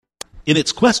In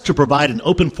its quest to provide an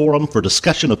open forum for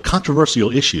discussion of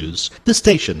controversial issues, this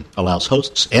station allows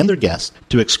hosts and their guests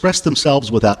to express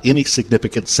themselves without any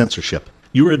significant censorship.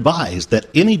 You are advised that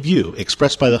any view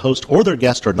expressed by the host or their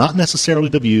guest are not necessarily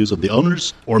the views of the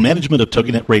owners or management of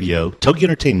TogiNet Radio, Togi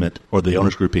Entertainment, or the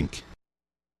Owners Group, Inc.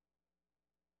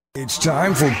 It's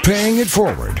time for Paying It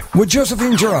Forward with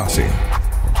Josephine Gerasi.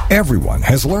 Everyone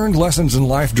has learned lessons in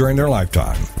life during their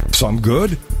lifetime. Some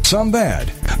good, some bad.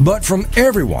 But from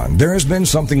everyone, there has been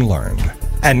something learned.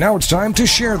 And now it's time to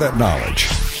share that knowledge.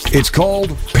 It's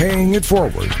called Paying It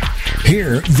Forward.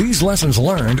 Here, these lessons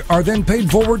learned are then paid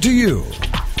forward to you,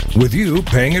 with you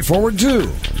paying it forward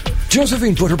too.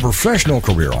 Josephine put her professional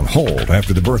career on hold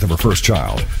after the birth of her first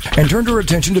child and turned her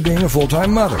attention to being a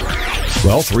full-time mother.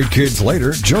 Well, 3 kids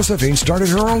later, Josephine started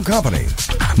her own company,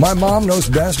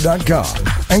 MyMomKnowsBest.com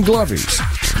and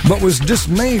Glovies, but was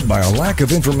dismayed by a lack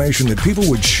of information that people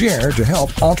would share to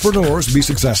help entrepreneurs be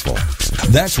successful.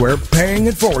 That's where Paying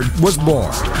It Forward was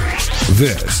born.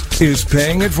 This is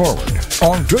Paying It Forward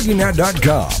on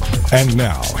TogiNet.com. And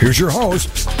now, here's your host,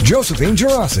 Josephine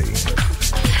Gerasi.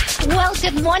 Well,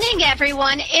 good morning,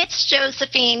 everyone. It's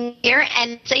Josephine here,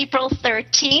 and it's April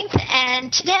 13th,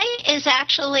 and today is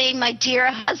actually my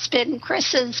dear husband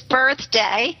Chris's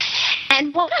birthday.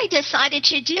 And what I decided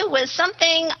to do was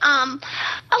something a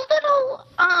little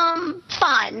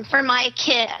fun for my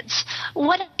kids.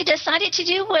 What I decided to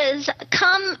do was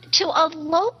come to a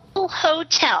local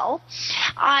hotel.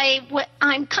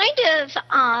 I'm kind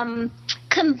of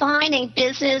combining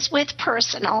business with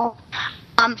personal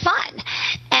fun.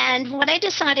 And what I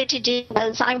decided to do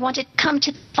was I wanted to come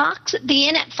to the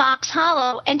Inn at Fox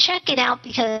Hollow and check it out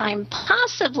because I'm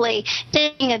possibly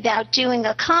thinking about doing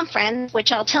a conference,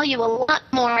 which I'll tell you a lot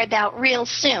more about real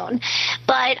soon.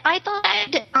 But I thought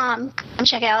I'd come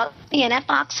check out the Inn at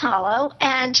Fox Hollow.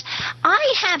 And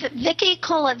I have Vicky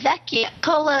Colavecchio.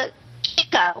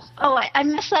 Oh, I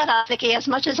messed that up, Vicky, as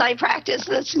much as I practiced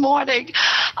this morning.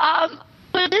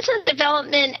 Business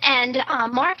development and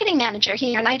marketing manager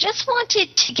here, and I just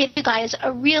wanted to give you guys a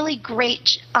really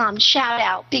great shout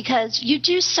out because you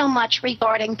do so much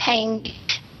regarding paying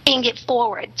it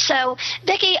forward. So,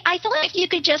 Vicki, I thought if you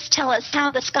could just tell us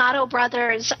how the Scotto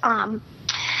brothers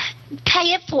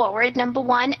pay it forward, number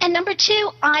one, and number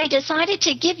two, I decided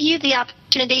to give you the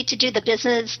opportunity to do the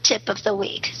business tip of the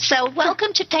week. So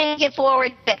welcome to Paying It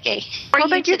Forward, Vicki. Well,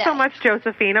 thank you so much,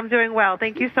 Josephine. I'm doing well.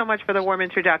 Thank you so much for the warm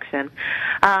introduction.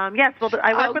 Yes, well,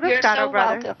 I work with the Scotto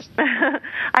Brothers.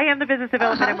 I am the business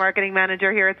development and marketing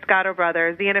manager here at Scotto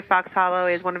Brothers. The Inn at Fox Hollow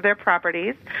is one of their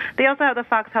properties. They also have the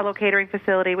Fox Hollow Catering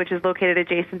Facility, which is located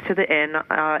adjacent to the inn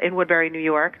in Woodbury, New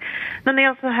York. Then they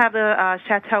also have the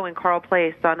Chateau in Carl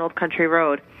Place on Old Country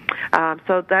Road.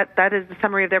 So that is the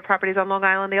summary of their properties on Long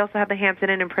Island. They also have the Hampton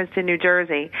Inn in Princeton, New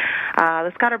Jersey.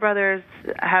 The Scotto brothers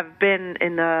have been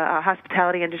in the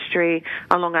hospitality industry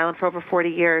on Long Island for over 40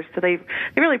 years, so they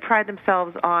really pride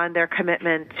themselves on their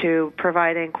commitment to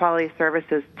providing quality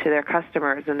services to their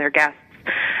customers and their guests.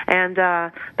 And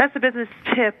that's the business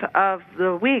tip of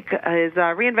the week, is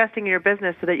reinvesting in your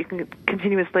business so that you can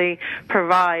continuously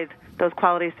provide those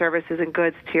quality services and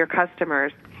goods to your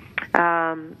customers.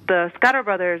 The Scotto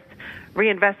brothers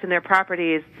reinvest in their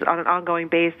properties on an ongoing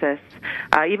basis,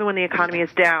 even when the economy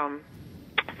is down.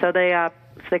 So they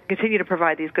continue to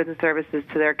provide these goods and services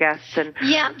to their guests. And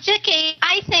yeah, Vicki,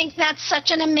 I think that's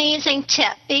such an amazing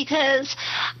tip because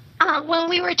when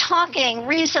we were talking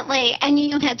recently and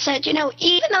you had said,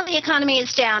 even though the economy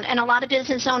is down and a lot of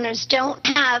business owners don't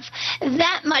have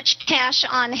that much cash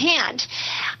on hand,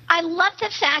 I love the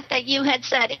fact that you had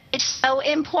said it's so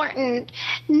important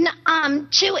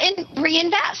to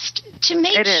reinvest, to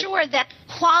make sure that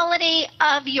the quality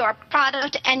of your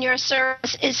product and your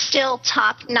service is still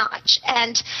top-notch.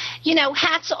 And,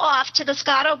 hats off to the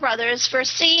Scotto brothers for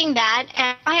seeing that.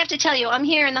 And I have to tell you, I'm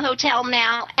here in the hotel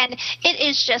now, and it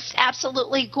is just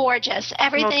absolutely gorgeous.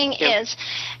 Everything is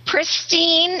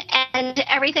pristine, and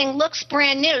everything looks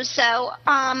brand new. So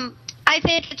I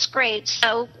think it's great.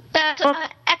 So that's an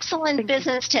excellent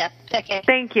business tip, Vicki.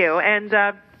 Thank you. And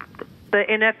the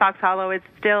Inn at Fox Hollow is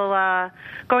still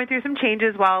going through some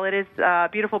changes. While it is a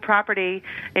beautiful property,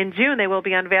 in June they will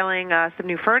be unveiling some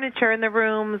new furniture in the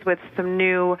rooms with some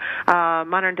new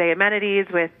modern-day amenities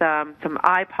with some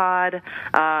iPod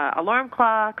alarm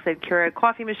clocks and Keurig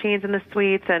coffee machines in the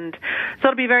suites. And so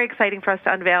it'll be very exciting for us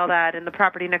to unveil that. And the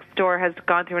property next door has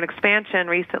gone through an expansion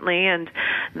recently, and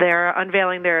they're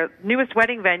unveiling their newest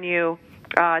wedding venue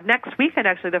next weekend,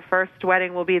 actually, the first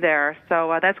wedding will be there.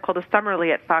 So that's called the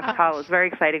Summerly at Fox Hollow. It's very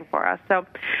exciting for us. So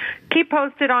keep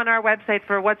posted on our website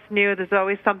for what's new. There's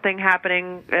always something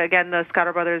happening. Again, the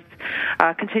Scotto Brothers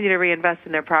continue to reinvest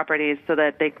in their properties so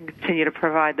that they can continue to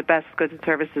provide the best goods and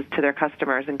services to their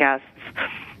customers and guests.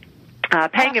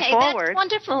 Paying it forward. That's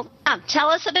wonderful. Tell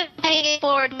us about paying it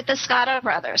forward with the Scotto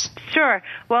Brothers. Sure.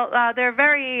 Well, they're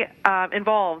very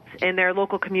involved in their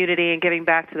local community and giving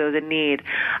back to those in need.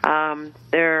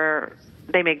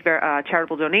 They make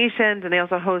charitable donations, and they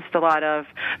also host a lot of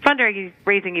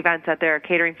fundraising events at their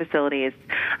catering facilities.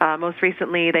 Most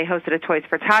recently, they hosted a Toys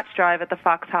for Tots drive at the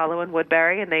Fox Hollow in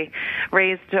Woodbury, and they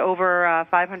raised over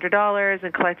 $500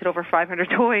 and collected over 500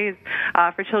 toys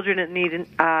for children in need,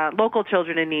 local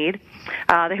children in need.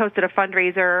 They hosted a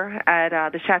fundraiser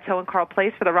at the Chateau in Carl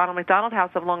Place for the Ronald McDonald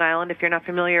House of Long Island. If you're not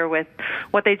familiar with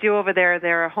what they do over there,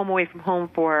 they're a home away from home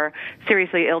for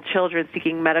seriously ill children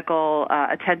seeking medical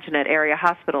attention at area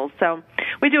hospitals. So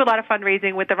we do a lot of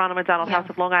fundraising with the Ronald McDonald House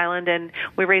of Long Island, and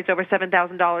we raised over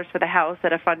 $7,000 for the house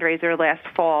at a fundraiser last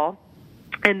fall.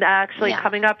 And actually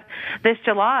coming up this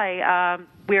July,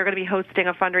 we are going to be hosting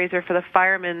a fundraiser for the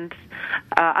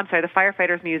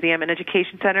Firefighters Museum and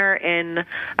Education Center in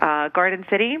Garden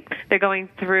City. They're going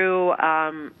through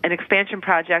an expansion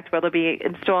project where they'll be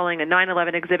installing a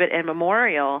 9/11 exhibit and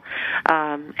memorial,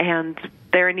 and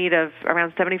they're in need of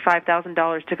around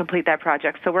 $75,000 to complete that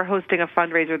project. So we're hosting a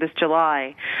fundraiser this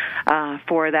July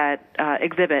for that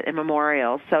exhibit and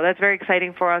memorial. So that's very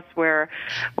exciting for us. We're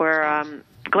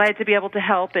glad to be able to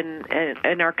help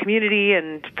in our community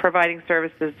and providing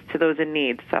services to those in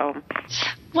need. So,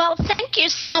 well, thank you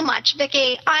so much,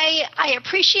 Vicki. I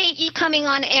appreciate you coming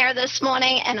on air this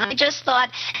morning, and I just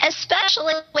thought,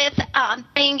 especially with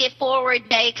Paying It Forward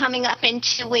Day coming up in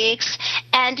 2 weeks,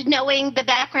 and knowing the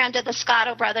background of the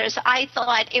Scotto Brothers, I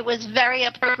thought it was very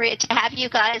appropriate to have you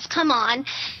guys come on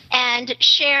and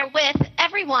share with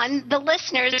everyone, the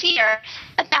listeners here,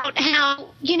 about how,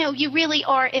 you really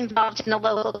are involved in the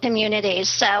local communities.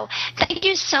 So thank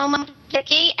you so much,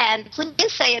 Vicki, and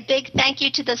please say a big thank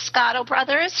you to the Scotto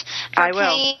Brothers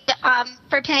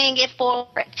for paying it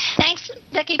forward. Thanks,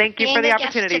 Vicki. Thank you for the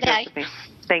opportunity, Josephine.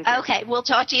 Thank you. Okay, we'll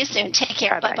talk to you soon. Take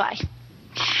care. Bye-bye. Bye-bye.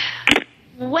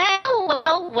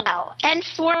 Well. And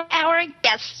for our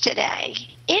guest today,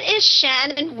 it is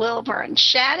Shannon Wilburn.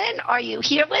 Shannon, are you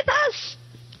here with us?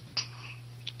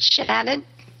 Shannon?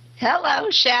 Hello,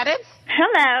 Shannon.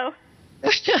 Hello.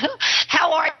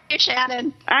 How are you,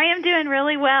 Shannon? I am doing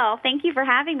really well. Thank you for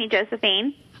having me,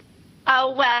 Josephine.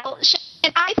 Oh, well,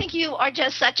 Shannon, I think you are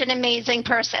just such an amazing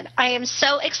person. I am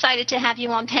so excited to have you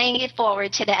on Paying It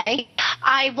Forward today.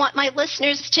 I want my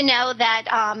listeners to know that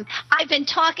I've been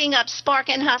talking up Spark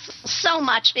and Hustle so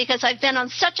much because I've been on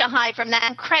such a high from that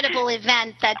incredible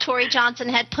event that Tori Johnson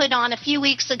had put on a few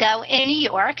weeks ago in New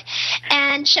York.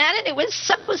 And Shannon, it was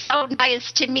so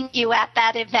nice to meet you at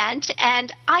that event,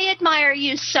 and I admire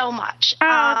you so much.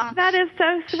 Oh, that is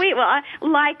so sweet. Well,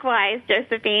 likewise,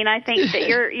 Josephine, I think that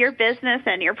your business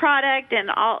and your product and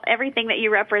everything that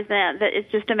you represent, that is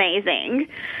just amazing.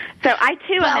 So I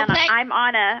too I'm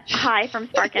on a high from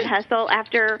Spark and Hustle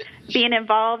after being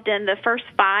involved in the first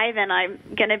 5, and I'm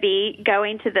going to be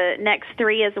going to the next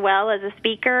 3 as well as a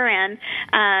speaker. And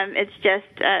it's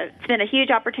been a huge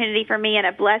opportunity for me and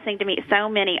a blessing to meet so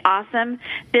many awesome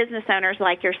business owners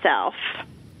like yourself.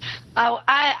 Oh,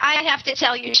 I have to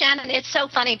tell you, Shannon, it's so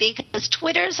funny because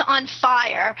Twitter's on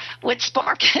fire with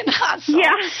Spark and Hustle.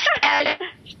 Yeah. And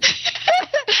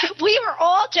we were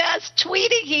all just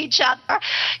tweeting each other,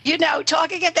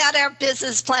 talking about our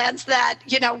business plans that,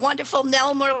 wonderful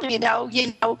Nell Merlino,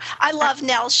 I love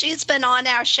Nell. She's been on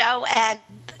our show, and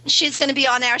she's going to be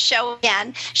on our show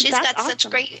again. She's got awesome. Such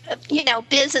great,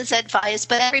 business advice,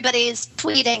 but everybody's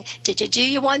tweeting, did you do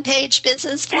your one-page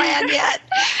business plan yet?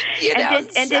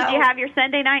 Did you have your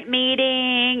Sunday night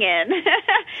meeting? And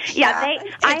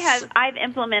I've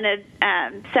implemented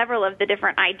several of the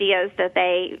different ideas that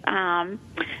they,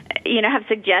 have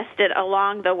suggested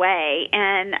along the way,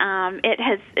 and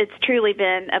it's truly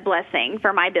been a blessing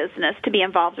for my business to be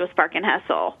involved with Spark and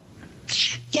Hustle.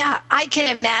 Yeah, I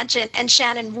can imagine. And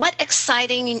Shannon, what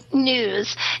exciting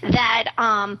news that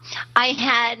I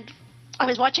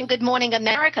was watching Good Morning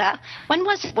America. When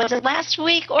was it? Was it last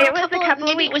week? Or it was a couple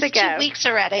of weeks ago. Maybe it was 2 weeks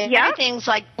already. Yep. Everything's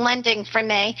like blending for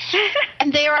me.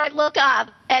 And there I look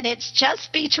up, and it's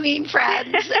Just Between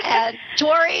Friends, and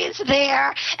Tori's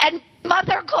there, and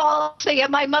Mother calls me,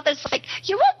 and my mother's like,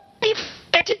 you won't be,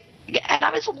 and I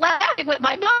was laughing with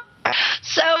my mom.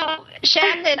 So,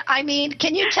 Shannon,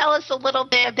 can you tell us a little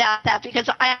bit about that? Because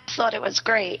I thought it was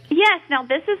great. Yes. Now,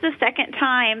 this is the second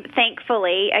time,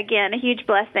 thankfully, again, a huge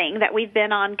blessing, that we've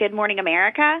been on Good Morning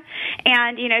America.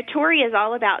 And, Tori is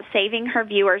all about saving her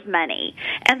viewers money.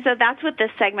 And so that's what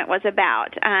this segment was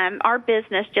about. Our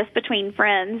business, Just Between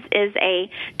Friends, is a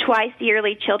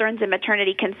twice-yearly children's and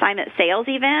maternity consignment sales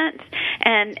event.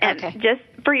 And okay. Just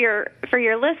for your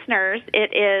listeners,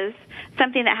 it is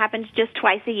something that happens just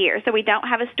twice a year. So we don't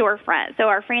have a storefront. So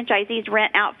our franchisees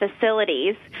rent out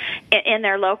facilities in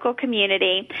their local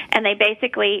community, and they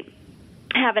basically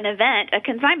have an event, a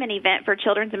consignment event for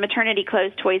children's and maternity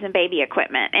clothes, toys, and baby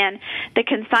equipment. And the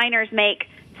consigners make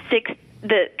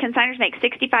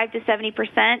 65 to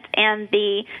 70%, and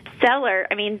the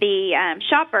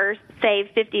shoppers save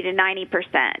 50 to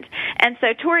 90%. And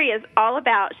so Tori is all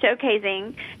about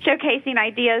showcasing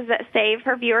ideas that save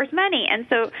her viewers money. And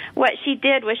so what she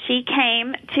did was she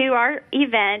came to our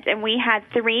event, and we had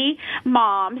 3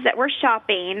 moms that were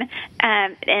shopping,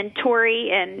 and Tori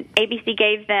and ABC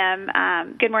gave them,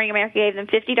 Good Morning America gave them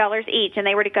 $50 each, and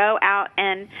they were to go out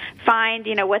and find,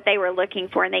 what they were looking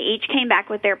for. And they each came back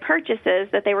with their purchases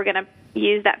that they were going to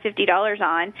use that $50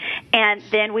 on, and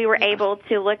then we were able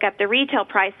to look up the retail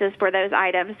prices for those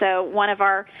items. So one of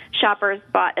our shoppers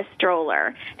bought a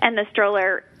stroller, and the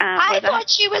stroller I thought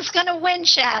she was going to win,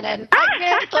 Shannon. I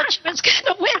really thought she was going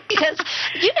to win because,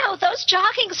 those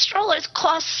jogging strollers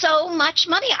cost so much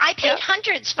money. I paid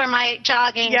hundreds for my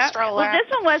jogging stroller. Well, this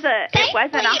one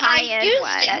wasn't a high-end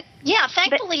one. It. Yeah,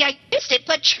 thankfully I used it.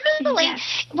 But truthfully,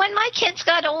 when my kids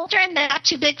got older and they're not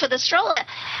too big for the stroller,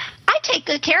 I take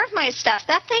good care of my stuff.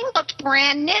 That thing looked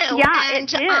brand new. Yeah,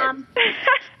 and, it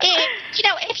did.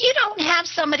 If you don't have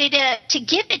somebody to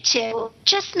give it to,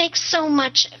 just makes so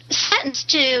much sense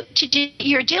to do what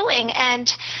you're doing.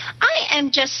 And I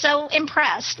am just so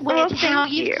impressed with how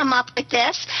you come up with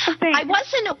this. I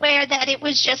wasn't aware that it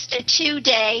was just a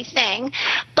 2-day thing.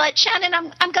 But, Shannon,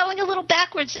 I'm going a little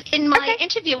backwards in my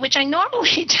interview, which I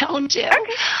normally don't do.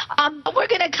 But we're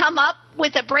going to come up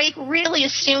with a break really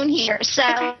soon here. So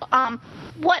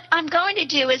what I'm going to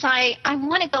do is I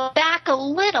want to go back a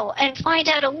little and find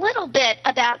out a little bit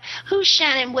about who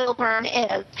Shannon Wilburn is.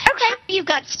 Okay. How you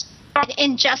got started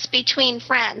in Just Between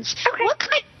Friends. Okay. What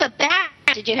kind of background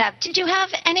did you have? Did you have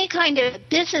any kind of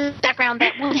business background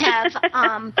that would have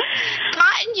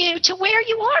gotten you to where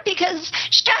you are? Because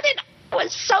Shannon, I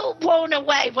was so blown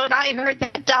away when I heard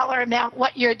that dollar amount,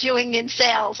 what you're doing in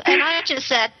sales. And I just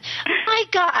said, my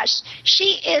gosh,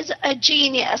 she is a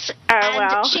genius.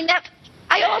 Oh, and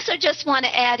I also just want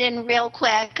to add in real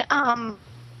quick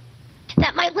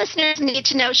that my listeners need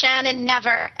to know Shannon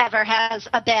never, ever has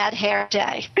a bad hair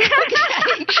day.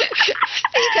 Okay?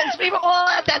 Because we were all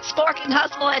at that Spark and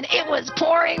Hustle, and it was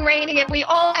pouring, raining, and we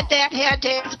all had bad hair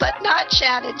days, but not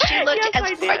Shannon. She looked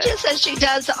as gorgeous as she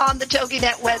does on the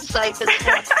TogiNet website this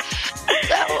morning.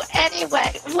 So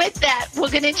anyway, with that,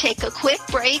 we're going to take a quick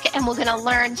break, and we're going to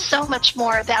learn so much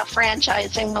more about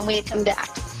franchising when we come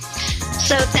back.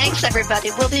 So thanks,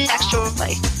 everybody. We'll be back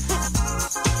shortly.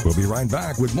 We'll be right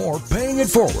back with more Paying It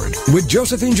Forward with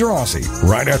Josephine Gerasi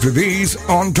right after these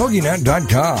on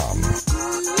TogiNet.com.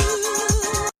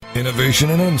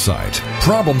 Innovation and insight,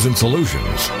 problems and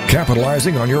solutions,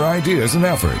 capitalizing on your ideas and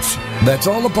efforts. That's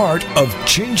all a part of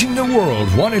Changing the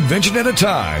World One Invention at a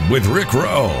Time with Rick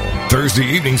Rowe. Thursday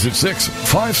evenings at 6,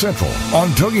 5 Central on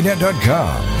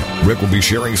TogiNet.com. Rick will be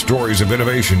sharing stories of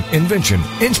innovation, invention,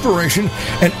 inspiration,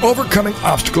 and overcoming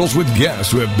obstacles with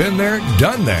guests who have been there,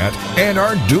 done that, and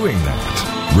are doing that.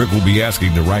 Rick will be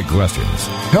asking the right questions,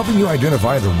 helping you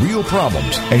identify the real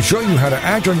problems, and showing you how to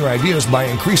act on your ideas by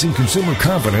increasing consumer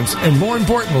confidence and, more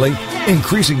importantly,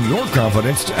 increasing your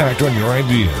confidence to act on your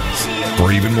ideas.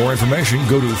 For even more information,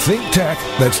 go to ThinkTech,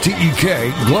 that's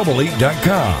TEK,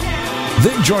 globally.com.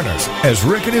 Then join us as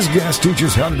Rick and his guests teach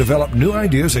us how to develop new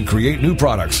ideas and create new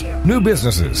products, new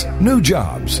businesses, new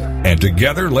jobs. And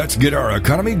together, let's get our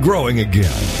economy growing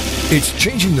again. It's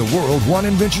Changing the World One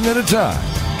Invention at a Time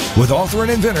with author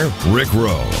and inventor Rick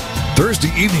Rowe.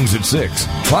 Thursday evenings at 6,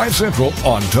 5 Central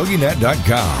on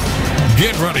TogiNet.com.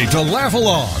 Get ready to laugh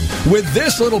along with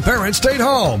This Little Parent Stayed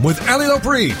Home with Ali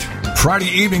Lopreet. Friday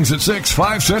evenings at 6,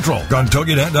 5 Central on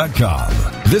TogiNet.com.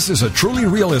 This is a truly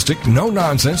realistic,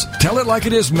 no-nonsense,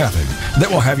 tell-it-like-it-is method that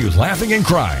will have you laughing and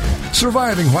crying,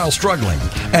 surviving while struggling,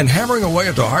 and hammering away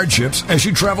at the hardships as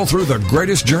you travel through the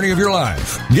greatest journey of your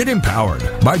life. Get empowered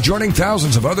by joining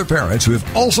thousands of other parents who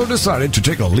have also decided to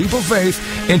take a leap of faith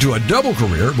into a double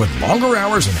career with longer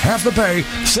hours and half the pay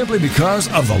simply because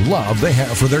of the love they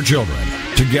have for their children.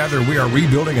 Together, we are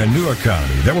rebuilding a new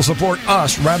economy that will support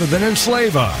us rather than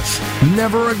enslave us.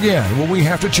 Never again will we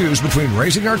have to choose between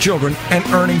raising our children and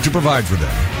earning to provide for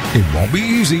them. It won't be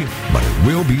easy, but it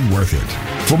will be worth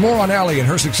it. For more on Allie and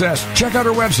her success, check out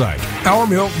her website,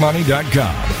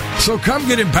 OurMilkMoney.com. So come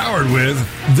get empowered with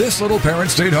This Little Parent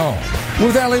Stayed Home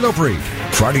with Allie Lopreet,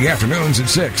 Friday afternoons at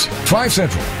 6, 5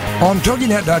 Central on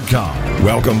TogiNet.com.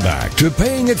 Welcome back to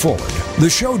Paying It Forward, the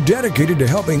show dedicated to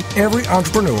helping every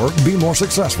entrepreneur be more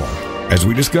successful as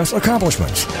we discuss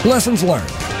accomplishments, lessons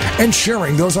learned, and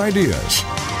sharing those ideas.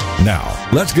 Now,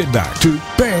 let's get back to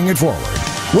Paying It Forward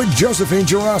with Josephine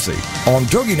Girassi on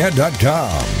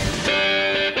TogiNet.com.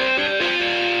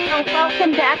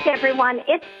 Welcome back, everyone.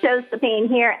 It's Josephine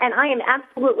here, and I am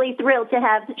absolutely thrilled to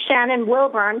have Shannon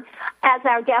Wilburn as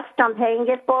our guest on Paying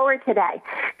It Forward today.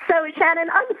 So, Shannon,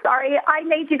 I'm sorry, I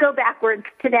made you go backwards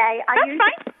today. I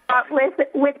usually start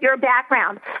with your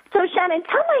background. So, Shannon,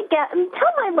 tell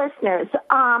my listeners,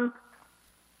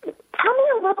 tell me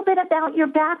a little bit about your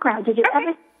background. Did you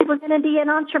ever think you were going to be an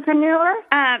entrepreneur?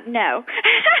 No.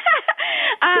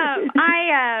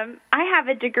 I have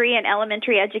a degree in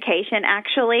elementary education,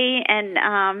 actually,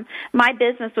 and my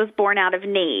business was born out of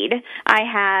need. I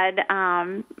had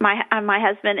my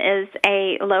husband is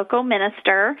a local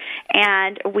minister,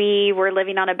 and we were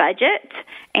living on a budget,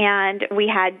 and we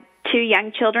had 2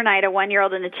 young children. I had a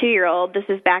 1-year-old and a 2-year-old. This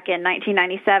is back in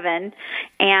 1997,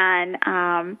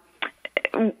 and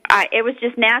it was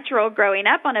just natural growing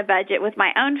up on a budget with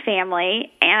my own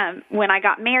family, and when I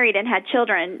got married and had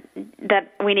children,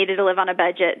 that we needed to live on a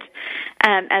budget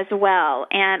as well.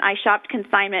 And I shopped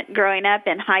consignment growing up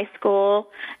in high school,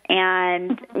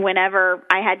 and whenever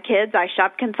I had kids, I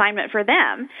shopped consignment for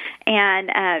them. And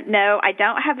no, I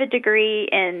don't have a degree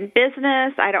in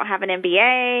business. I don't have an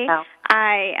MBA. Oh.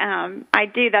 I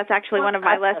do. That's actually one of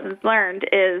my lessons learned,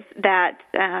 is that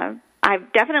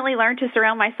I've definitely learned to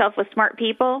surround myself with smart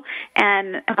people,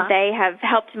 and they have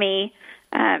helped me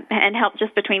and helped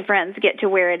just between friends get to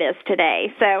where it is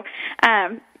today. So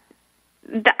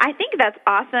I think that's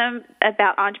awesome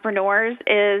about entrepreneurs,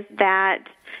 is that,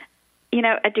 you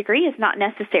know, a degree is not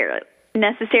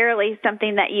necessarily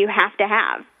something that you have to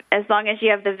have, as long as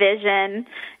you have the vision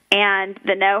and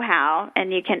the know-how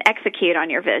and you can execute on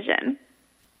your vision.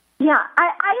 Yeah,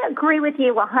 I agree with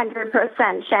you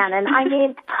 100%, Shannon. I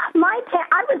mean,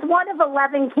 I was one of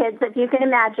 11 kids, if you can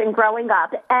imagine, growing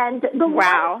up, and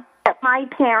wow. That my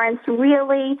parents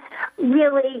really,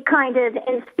 really kind of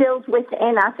instilled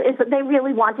within us is that they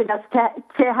really wanted us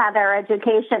to have our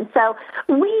education. So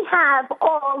we have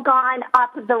all gone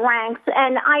up the ranks,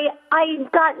 and I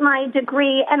got my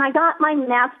degree, and I got my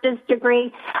master's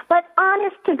degree. But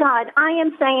honest to God, I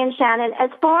am saying, Shannon, as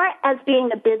far as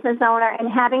being a business owner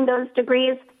and having those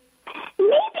degrees,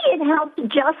 maybe it helps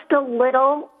just a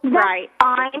little. That's right.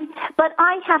 Fine. But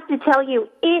I have to tell you,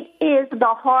 it is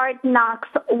the hard knocks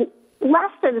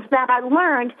lessons that I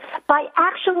learned by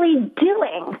actually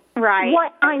doing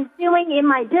what I'm doing in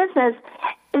my business.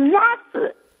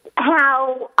 That's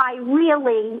how I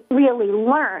really, really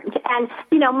learned. And,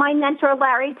 you know, my mentor,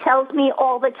 Larry, tells me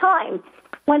all the time,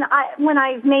 when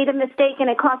I've made a mistake and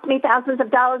it cost me thousands of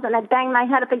dollars and I banged my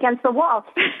head up against the wall,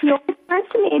 he always turns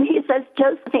to me and he says,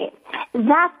 Josephine,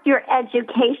 that's your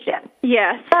education.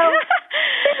 Yes. So,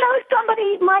 you know,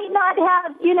 somebody might not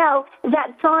have, you know,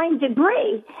 that fine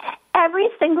degree. Every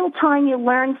single time you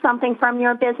learn something from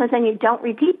your business and you don't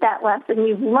repeat that lesson,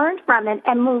 you've learned from it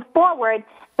and move forward,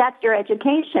 that's your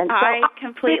education. So I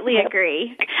completely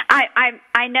agree.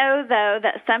 I know, though,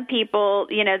 that some people,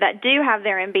 you know, that do have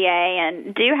their MBA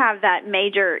and do have that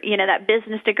major, you know, that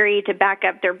business degree to back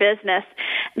up their business,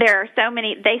 there are so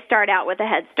many, they start out with a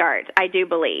head start, I do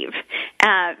believe.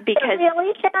 Because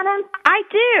really, Shannon?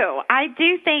 I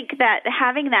do think that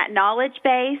having that knowledge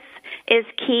base is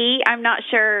key. I'm not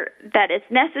sure that it's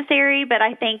necessary, but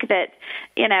I think that,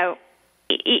 you know,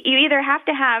 you either have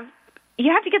to have,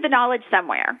 you have to get the knowledge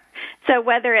somewhere. So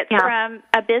whether it's from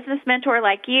a business mentor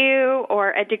like you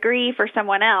or a degree for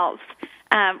someone else,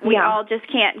 we all just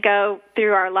can't go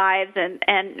through our lives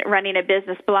and running a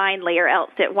business blindly, or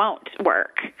else it won't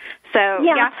work. So,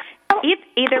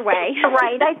 either way.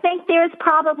 Right. I think there's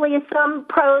probably some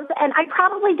pros, and I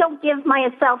probably don't give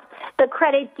myself the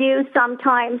credit due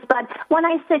sometimes, but when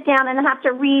I sit down and have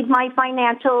to read my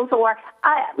financials, or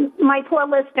my poor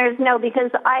listeners know,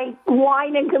 because I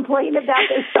whine and complain about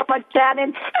this so much,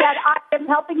 Shannon, that I am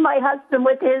helping my husband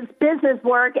with his business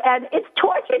work, and it's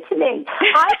torture to me.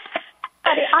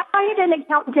 I hired an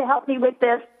accountant to help me with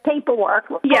this paperwork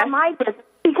for my business.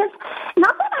 because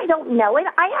not that I don't know it,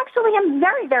 I actually am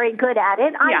very, very good at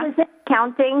it. I was in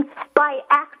accounting by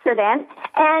accident,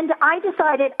 and I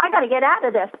decided I got to get out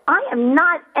of this. I am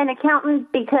not an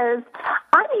accountant because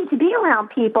I need to be around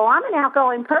people. I'm an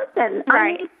outgoing person.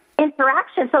 Right. I need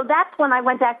interaction. So that's when I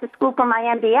went back to school for my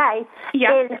MBA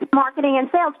in marketing and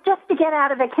sales, just to get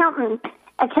out of accounting.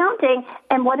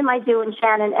 And what am I doing,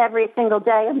 Shannon? Every single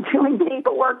day I'm doing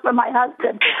paperwork for my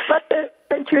husband. But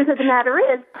the truth of the matter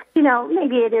is,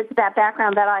 maybe it is that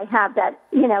background that I have that,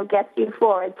 gets you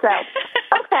forward. So,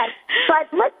 okay. But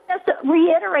let's just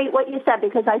reiterate what you said,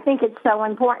 because I think it's so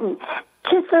important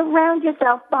to surround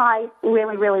yourself by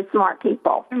really, really smart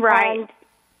people. Right.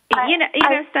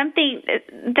 And something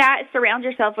that surround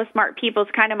yourself with smart people is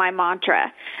kind of my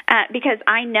mantra, because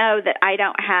I know that I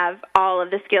don't have all of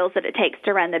the skills that it takes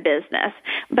to run the business,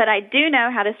 but I do know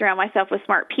how to surround myself with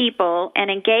smart people and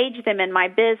engage them in my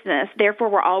business. Therefore,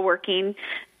 we're all working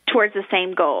towards the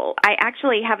same goal. I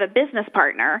actually have a business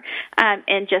partner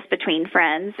in Just Between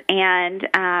Friends, and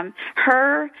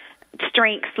her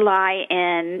strengths lie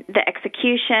in the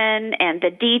execution and the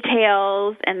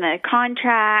details and the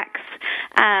contracts,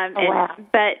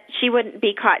 but she wouldn't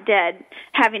be caught dead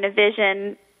having a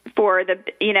vision for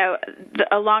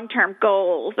a long-term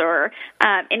goals or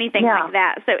anything like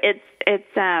that. So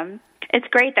it's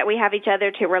great that we have each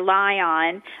other to rely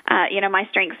on. My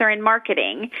strengths are in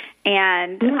marketing,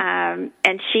 and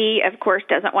she, of course,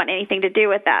 doesn't want anything to do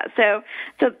with that. So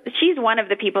she's one of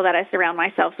the people that I surround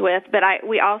myself with. But I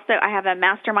have a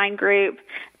mastermind group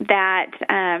that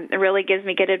really gives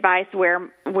me good advice where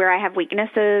I have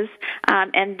weaknesses,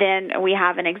 and then we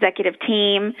have an executive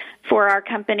team for our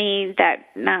company that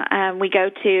we go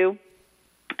to.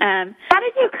 How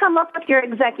did you come up with your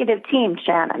executive team,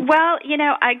 Shannon? Well,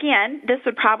 again, this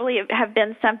would probably have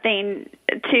been something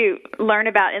to learn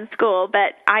about in school,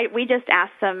 but we just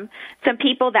asked some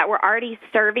people that were already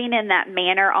serving in that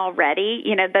manner already.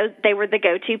 They were the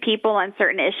go-to people on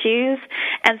certain issues,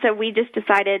 and so we just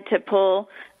decided to pull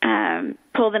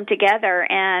them together,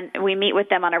 and we meet with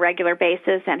them on a regular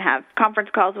basis and have conference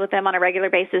calls with them on a regular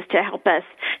basis to help us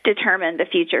determine the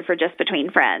future for Just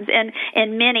Between Friends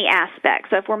in many aspects.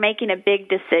 So if we're making a big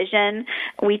decision,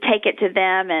 we take it to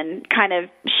them and kind of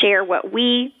share what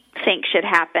we think should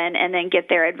happen and then get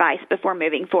their advice before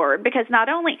moving forward. Because not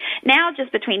only now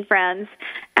Just Between Friends,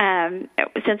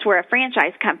 since we're a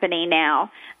franchise company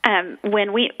now,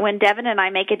 when Devin and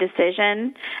I make a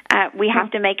decision, we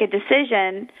have to make a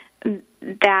decision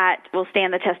that will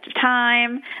stand the test of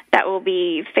time, that will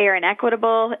be fair and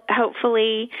equitable,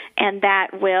 hopefully, and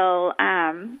that will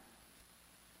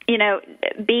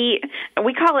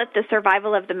we call it the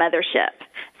survival of the mothership.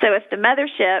 So if the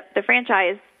mothership, the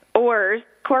franchise or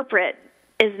corporate,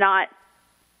 is not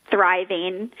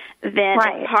thriving, then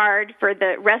it's hard for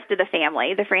the rest of the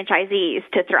family, the franchisees,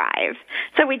 to thrive.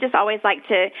 So we just always like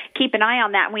to keep an eye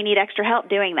on that, and we need extra help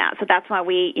doing that. So that's why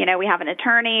we have an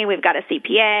attorney, we've got a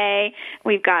CPA,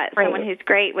 we've got someone who's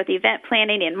great with event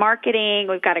planning and marketing,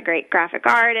 we've got a great graphic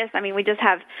artist. I mean, we just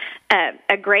have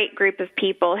a great group of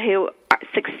people who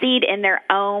succeed in their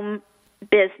own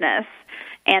business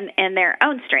and their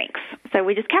own strengths. So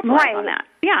we just capitalize on that.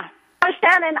 Yeah. Oh,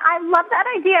 Shannon, I love that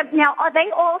idea. Now, are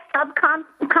they all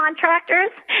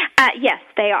subcontractors? Yes,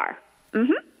 they are.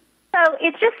 Mm-hmm. So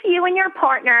it's just you and your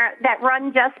partner that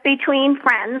run Just Between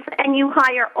Friends, and you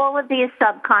hire all of these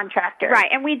subcontractors. Right,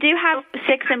 and we do have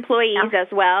 6 employees as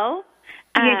well.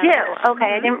 You do?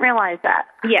 Okay, I didn't realize that.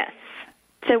 Yes.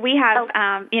 So we have,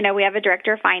 we have a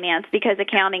director of finance because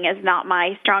accounting is not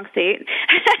my strong suit.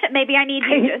 Maybe I need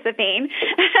you, Josephine.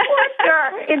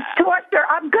 It's torture.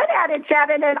 I'm good at it,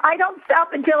 Shannon, and I don't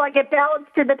stop until I get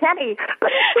balanced to the penny. But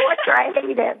it's torture. I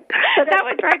hate it. That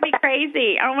would drive me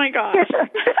crazy. Oh, my gosh.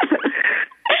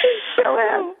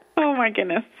 Oh, my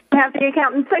goodness. Have the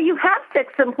accountant. So you have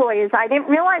 6 employees. I didn't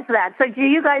realize that. So do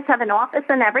you guys have an office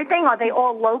and everything? Are they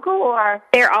all local or?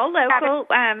 They're all local.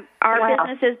 Our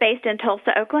business is based in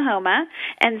Tulsa, Oklahoma,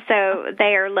 and so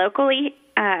they are locally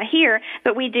here,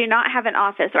 but we do not have an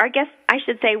office. Or I guess I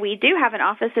should say we do have an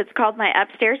office. It's called my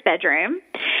upstairs bedroom.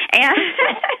 And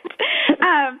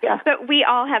but we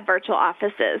all have virtual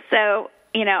offices. So,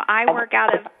 I work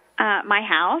out of my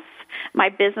house. My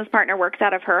business partner works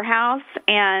out of her house,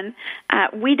 and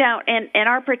we don't, in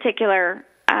our particular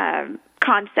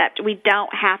concept, we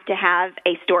don't have to have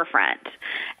a storefront.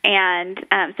 And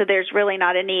so there's really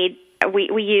not a need.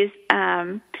 We use,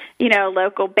 a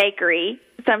local bakery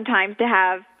sometimes to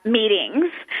have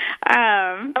meetings.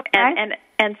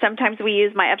 And sometimes we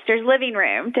use my upstairs living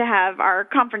room to have our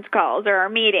conference calls or our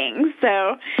meetings.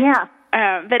 So, yeah.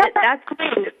 But that's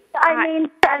I mean,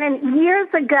 Shannon, years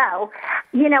ago,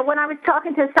 when I was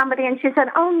talking to somebody and she said,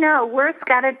 oh, no, we're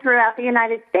scattered throughout the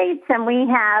United States and we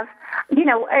have,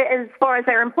 as far as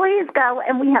our employees go,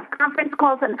 and we have conference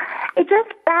calls, and it just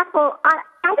baffled.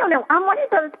 I don't know. I'm one of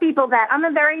those people that I'm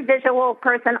a very visual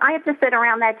person. I have to sit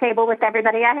around that table with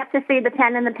everybody. I have to see the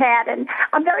pen and the pad, and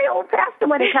I'm very old-fashioned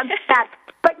when it comes to that.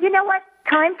 But you know what?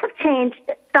 Times have changed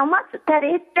so much that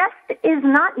it just is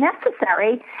not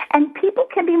necessary, and people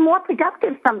can be more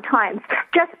productive sometimes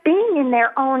just being in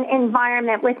their own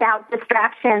environment without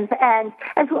distractions. And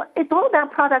it's all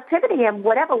about productivity, and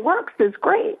whatever works is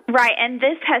great. Right, and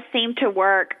this has seemed to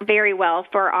work very well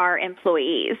for our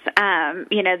employees.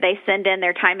 They send in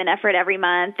their time and effort every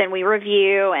month, and we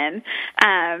review, and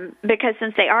because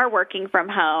since they are working from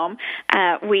home,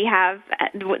 we have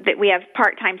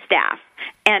part-time staff.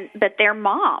 But they're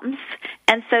moms,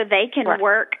 and so they can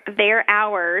work their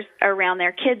hours around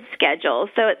their kids' schedules.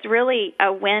 So it's really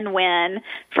a win-win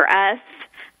for us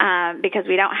because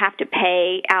we don't have to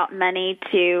pay out money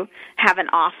to have an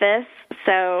office.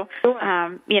 So,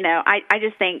 I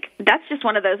just think that's just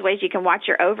one of those ways you can watch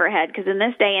your overhead, because in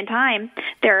this day and time,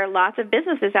 there are lots of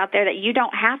businesses out there that you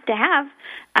don't have to have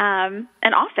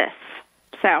an office.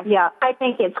 So. Yeah, I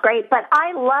think it's great. But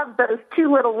I love those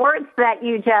two little words that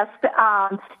you just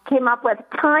came up with,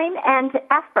 time and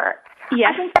effort.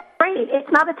 Yes. I think that's great. It's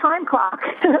not a time clock.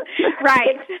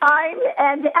 Right. It's time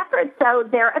and effort, so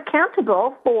they're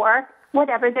accountable for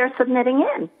whatever they're submitting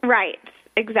in. Right,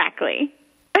 exactly.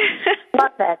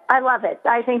 Love it. I love it.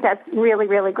 I think that's really,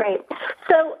 really great.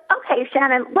 So, okay,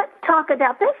 Shannon, let's talk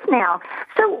about this now.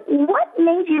 So what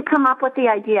made you come up with the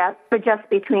idea for Just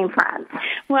Between Friends?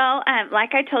 Well,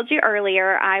 like I told you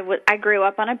earlier, I grew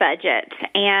up on a budget,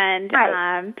 and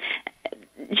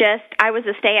I was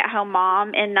a stay-at-home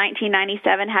mom in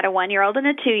 1997, had a 1-year-old and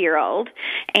a 2-year-old,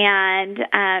 and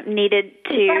needed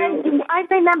to... I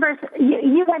remember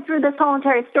you went through this whole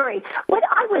entire story. What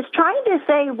I was trying to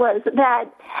say was that,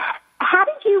 how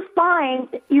did you find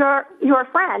your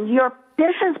friend, your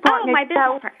business partner? Oh, my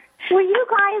business partner. Were you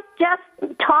guys just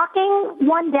talking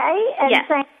one day and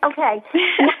saying, okay...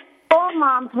 All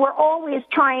moms, we're always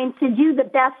trying to do the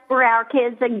best for our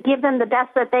kids and give them the best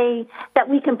that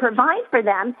we can provide for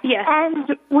them. Yes.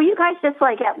 And were you guys just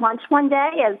like at lunch one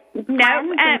day as friends?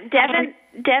 No,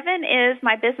 Devin is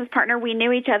my business partner. We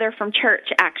knew each other from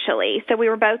church, actually. So we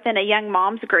were both in a young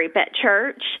moms group at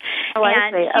church. Oh,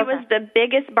 and she was the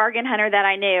biggest bargain hunter that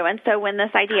I knew. And so when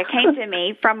this idea came to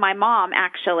me from my mom,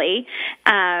 actually,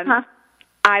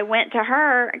 I went to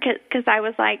her because I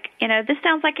was like, this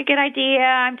sounds like a good idea.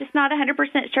 I'm just not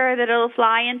 100% sure that it'll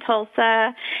fly in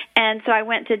Tulsa. And so I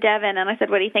went to Devin and I said,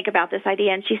 what do you think about this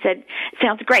idea? And she said,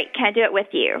 sounds great. Can I do it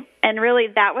with you? And really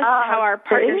that was how our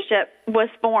partnership was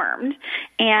formed.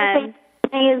 And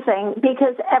amazing,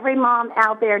 because every mom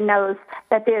out there knows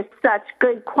that there's such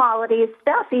good quality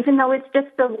stuff, even though it's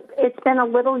been a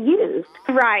little used.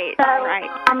 Right, so, right.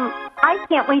 I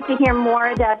can't wait to hear more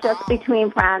about Just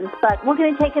Between Friends, but we're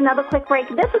going to take another quick break.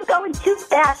 This is going too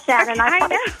fast, Shannon. I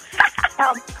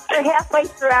know. We're halfway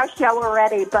through our show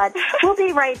already, but we'll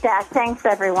be right back. Thanks,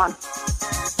 everyone.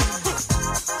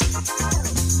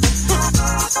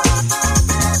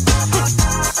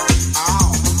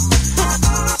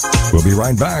 We'll be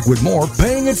right back with more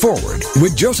Paying It Forward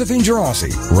with Josephine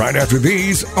Gerasi right after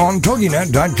these on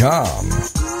TogiNet.com.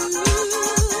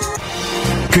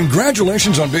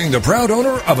 Congratulations on being the proud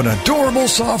owner of an adorable,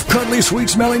 soft, cuddly,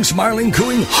 sweet-smelling, smiling,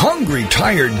 cooing, hungry,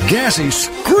 tired, gassy,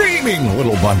 screaming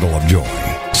little bundle of joy.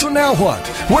 So now what?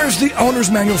 Where's the owner's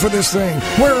manual for this thing?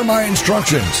 Where are my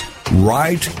instructions?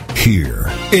 Right here.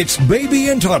 It's Baby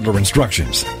and Toddler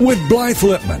Instructions with Blythe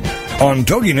Lipman on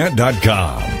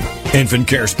TogiNet.com. Infant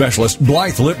care specialist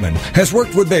Blythe Lipman has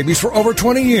worked with babies for over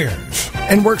 20 years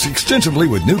and works extensively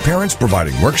with new parents,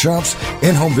 providing workshops,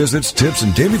 in-home visits, tips,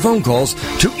 and daily phone calls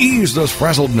to ease those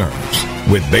frazzled nerves.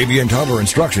 With Baby and Toddler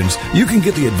Instructions, you can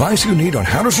get the advice you need on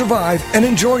how to survive and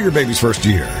enjoy your baby's first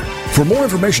year. For more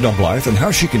information on Blythe and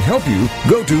how she can help you,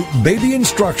 go to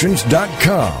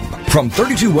babyinstructions.com. From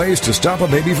 32 ways to stop a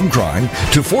baby from crying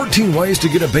to 14 ways to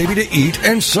get a baby to eat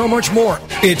and so much more.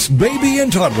 It's Baby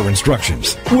and Toddler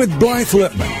Instructions with Blythe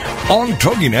Lipman on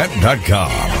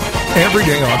TogiNet.com.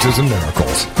 Everyday Autism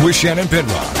Miracles with Shannon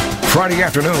Penrod. Friday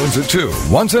afternoons at 2,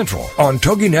 1 Central on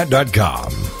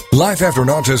TogiNet.com. Life after an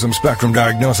autism spectrum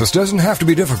diagnosis doesn't have to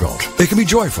be difficult. It can be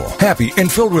joyful, happy, and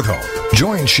filled with hope.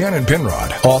 Join Shannon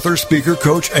Penrod, author, speaker,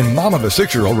 coach, and mom of a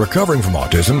 6-year-old recovering from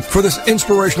autism for this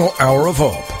inspirational hour of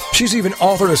hope. She's even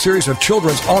authored a series of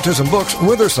children's autism books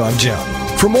with her son, Jim.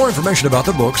 For more information about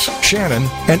the books, Shannon,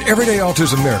 and Everyday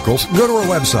Autism Miracles, go to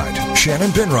her website,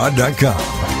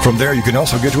 shannonpenrod.com. From there, you can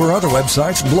also get to our other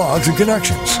websites, blogs, and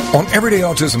connections. On Everyday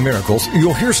Autism Miracles,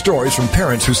 you'll hear stories from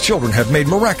parents whose children have made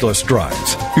miraculous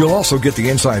strides. You'll also get the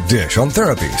inside dish on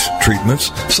therapies,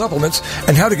 treatments, supplements,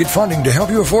 and how to get funding to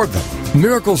help you afford them.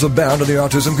 Miracles abound in the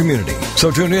autism community, so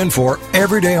tune in for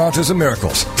Everyday Autism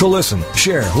Miracles to listen,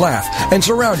 share, laugh, and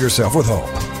surround yourself with hope.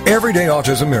 Everyday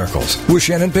Autism Miracles with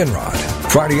Shannon Penrod.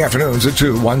 Friday afternoons at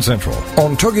 2, 1 Central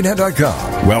on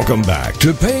TogiNet.com. Welcome back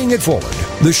to Paying It Forward,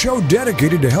 the show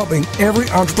dedicated to helping every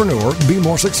entrepreneur be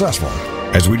more successful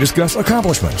as we discuss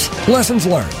accomplishments, lessons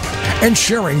learned, and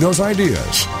sharing those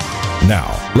ideas.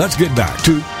 Now, let's get back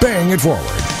to Paying It Forward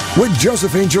with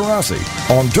Josephine Girassi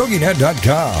on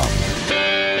TogiNet.com.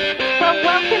 Well,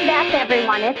 welcome back,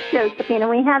 everyone. It's Josephine, and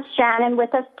we have Shannon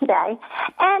with us today.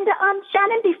 And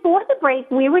Shannon, before the break,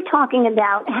 we were talking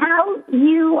about how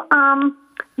you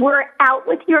were out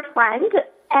with your friend,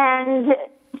 and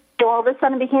all of a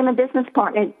sudden became a business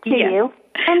partner to you.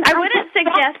 And I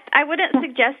wouldn't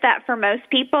suggest that for most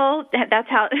people. That's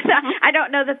how I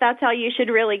don't know that that's how you should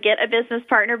really get a business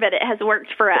partner, but it has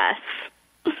worked for us.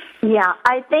 Yeah,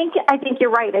 I think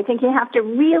you're right. I think you have to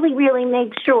really, really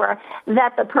make sure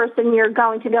that the person you're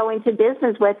going to go into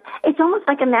business with, it's almost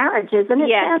like a marriage, isn't it?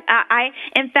 Yes.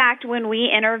 In fact, when we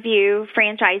interview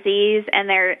franchisees and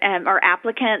their or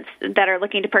applicants that are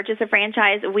looking to purchase a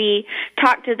franchise, we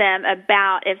talk to them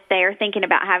about if they're thinking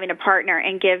about having a partner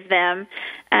and give them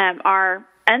our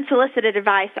unsolicited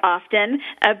advice often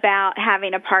about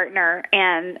having a partner,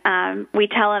 and we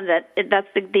tell them that that's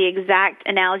the exact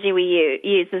analogy we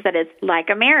use is that it's like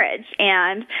a marriage,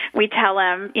 and we tell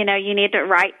them, you need to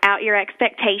write out your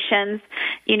expectations.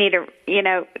 You need to,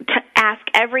 ask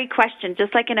every question,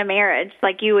 just like in a marriage,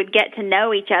 like you would get to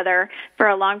know each other for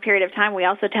a long period of time. We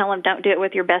also tell them don't do it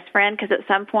with your best friend, because at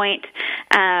some point,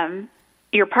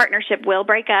 your partnership will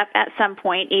break up at some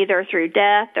point, either through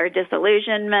death or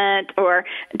disillusionment or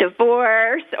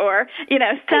divorce or,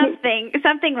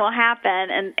 something will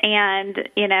happen. And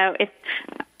if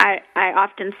I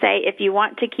often say, if you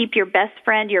want to keep your best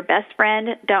friend,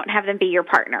 don't have them be your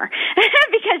partner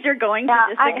because you're going to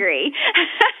disagree.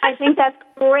 I think that's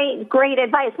great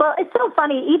advice. Well, it's so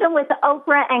funny, even with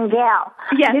Oprah and Gail.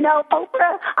 Yes.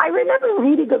 Oprah, I remember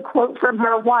reading a quote from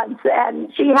her once,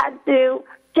 and she had to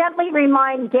gently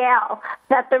remind Gail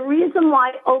that the reason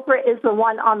why Oprah is the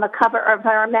one on the cover of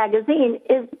her magazine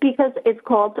is because it's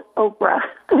called Oprah.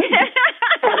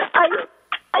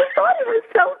 I thought it was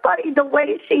so funny the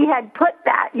way she had put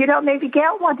that. Maybe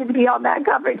Gail wanted to be on that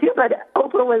cover too, but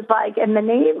Oprah was like, and the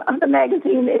name of the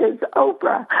magazine is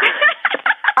Oprah.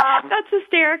 That's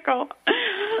hysterical.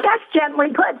 That's gently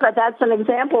put, but that's an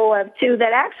example of two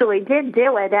that actually did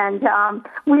do it, and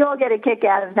we all get a kick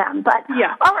out of them. But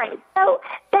yeah. All right, so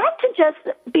back to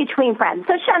just between friends.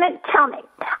 So Shannon, tell me,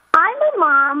 I'm a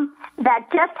mom that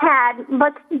just had.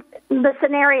 The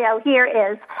scenario here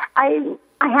is I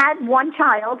had one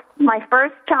child, my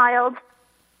first child.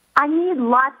 I need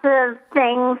lots of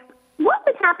things. What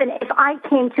would happen if I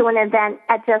came to an event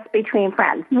at Just Between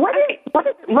Friends? What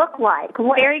does it look like?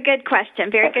 Very good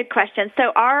question. So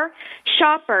our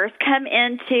shoppers come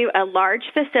into a large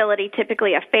facility,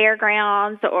 typically a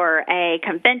fairgrounds or a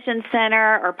convention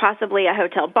center or possibly a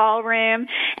hotel ballroom,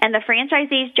 and the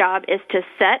franchisee's job is to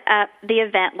set up the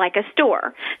event like a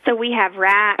store. So we have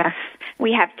racks,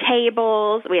 we have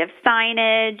tables, we have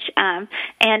signage,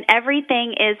 and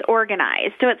everything is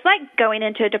organized. So it's like going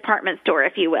into a department store,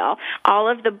 if you will. All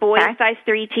of the boys size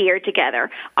 3T are together.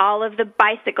 All of the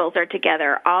bicycles are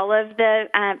together. All of the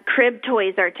crib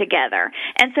toys are together.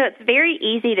 And so it's very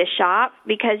easy to shop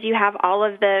because you have all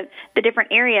of the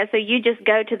different areas. So you just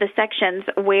go to the sections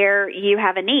where you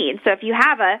have a need. So if you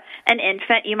have an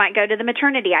infant, you might go to the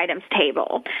maternity items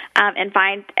table and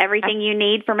find everything you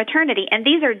need for maternity. And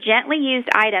these are gently used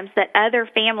items that other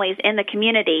families in the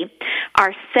community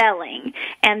are selling.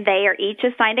 And they are each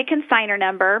assigned a consignor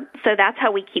number. So that's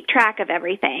how we keep track of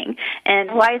everything.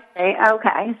 And I see.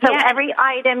 Okay. So every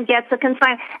item gets a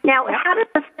consignor. Now, how does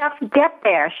the stuff get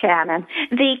there, Shannon?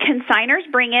 The consignors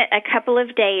bring it a couple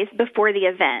of days before the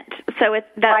event. So it's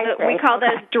we call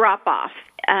those drop-offs.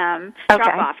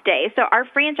 Drop-off days. So our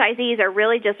franchisees are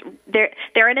really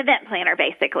they're an event planner,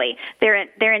 basically.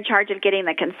 They're in charge of getting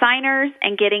the consignors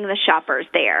and getting the shoppers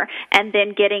there, and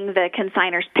then getting the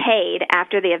consignors paid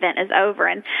after the event is over.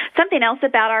 And something else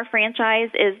about our franchise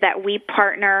is that we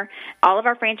partner, all of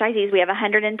our franchisees, we have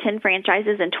 110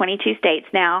 franchises in 22 states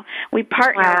now. We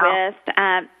partner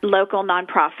with local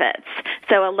nonprofits.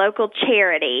 So a local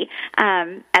charity,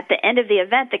 at the end of the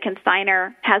event, the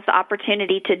consignor has the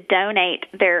opportunity to donate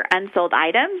their unsold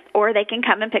items, or they can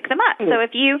come and pick them up. So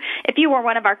if you were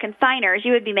one of our consignors,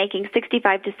 you would be making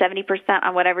 65 to 70%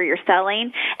 on whatever you're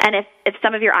selling. And if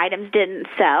some of your items didn't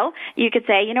sell, you could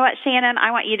say, you know what, Shannon,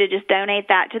 I want you to just donate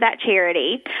that to that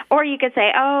charity. Or you could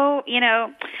say, oh,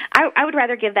 I would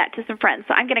rather give that to some friends,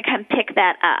 so I'm going to come pick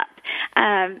that up.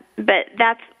 But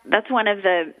that's one of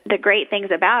the great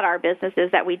things about our business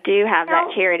is that we do have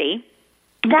that charity.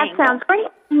 That sounds great.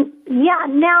 Yeah.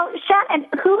 Now, Shannon,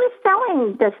 who is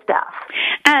selling this stuff?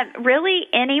 Really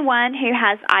anyone who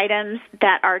has items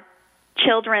that are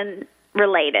children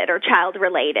related or child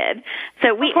related.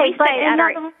 So we say at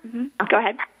our go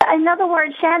ahead. In other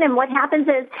words, Shannon, what happens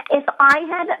is if I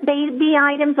had baby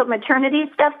items or maternity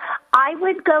stuff, I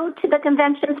would go to the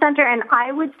convention center and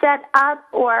I would set up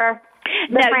or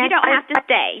no, you don't have to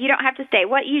stay. You don't have to stay.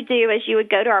 What you do is you would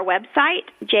go to our website,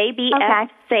 jbfsale.com.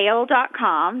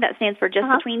 That stands for Just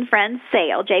Between Friends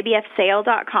Sale,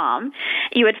 jbfsale.com.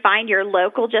 You would find your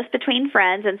local Just Between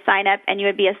Friends and sign up, and you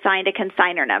would be assigned a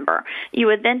consignor number. You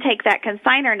would then take that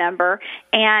consignor number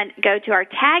and go to our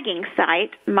tagging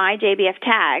site, My JBF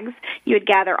Tags. You would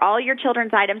gather all your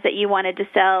children's items that you wanted to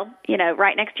sell,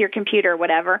 right next to your computer or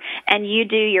whatever, and you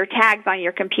do your tags on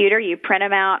your computer. You print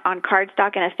them out on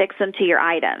cardstock and affix them to your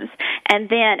items. And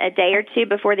then a day or two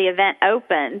before the event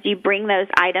opens, you bring those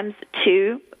items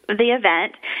to the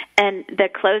event, and the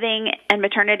clothing and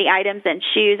maternity items and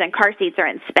shoes and car seats are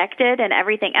inspected, and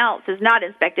everything else is not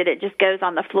inspected. It just goes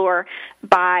on the floor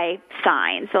by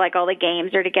sign. So like all the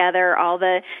games are together, all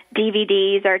the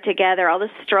DVDs are together, all the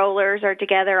strollers are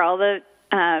together, all the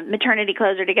maternity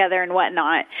clothes are together and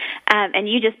whatnot. And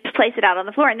you just place it out on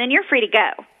the floor, and then you're free to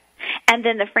go. And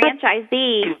then the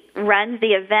franchisee runs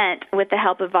the event with the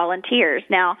help of volunteers.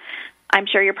 Now, I'm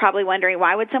sure you're probably wondering,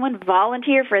 why would someone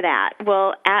volunteer for that?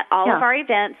 Well, at all of our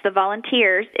events, the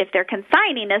volunteers, if they're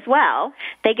consigning as well,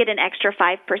 they get an extra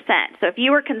 5%. So if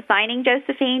you were consigning,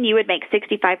 Josephine, you would make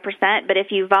 65%, but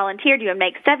if you volunteered, you would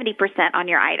make 70% on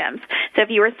your items. So if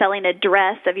you were selling a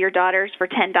dress of your daughter's for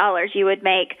 $10, you would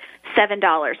make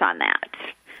 $7 on that.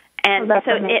 And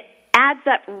so it adds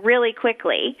up really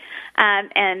quickly,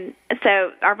 and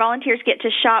so our volunteers get to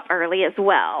shop early as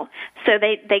well. So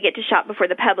they get to shop before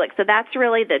the public. So that's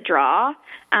really the draw,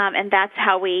 and that's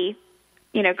how we,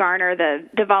 garner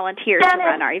the volunteers to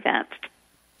run our events.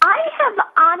 I have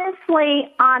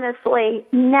honestly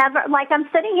never, like I'm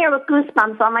sitting here with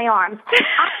goosebumps on my arms.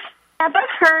 I've never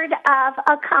heard of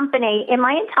a company in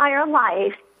my entire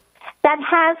life that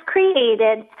has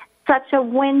created such a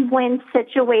win-win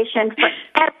situation for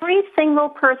every single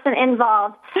person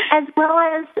involved, as well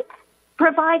as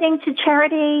providing to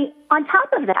charity on top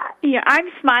of that. Yeah, I'm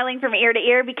smiling from ear to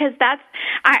ear because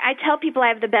I tell people I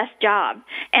have the best job.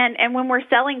 And when we're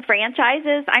selling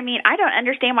franchises, I don't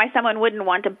understand why someone wouldn't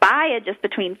want to buy a Just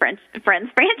Between Friends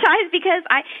franchise, because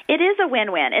it is a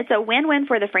win-win. It's a win-win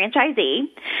for the franchisee.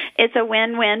 It's a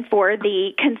win-win for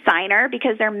the consignor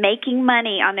because they're making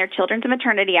money on their children's and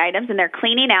maternity items, and they're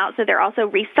cleaning out, so they're also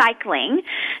recycling.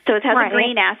 So it has a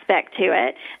green aspect to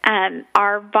it.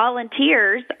 Our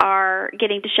volunteers are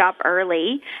getting to shop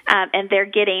early, and they're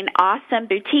getting awesome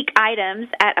boutique items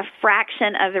at a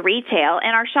fraction of the retail,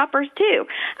 and our shoppers too.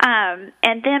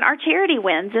 And then our charity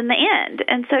wins in the end.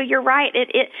 And so you're right,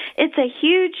 it's a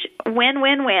huge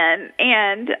win-win-win.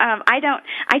 And I tell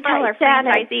our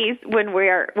franchisees when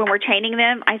we're training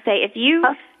them, I say, if you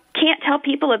can't tell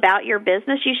people about your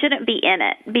business, you shouldn't be in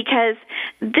it, because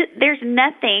there's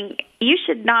nothing, you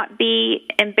should not be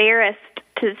embarrassed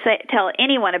to tell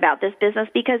anyone about this business,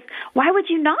 because why would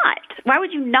you not? Why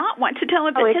would you not want to tell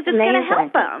them? Because it's going to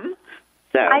help them.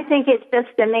 So I think it's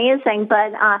just amazing.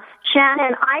 But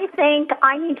Shannon, I think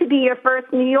I need to be your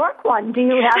first New York one. Do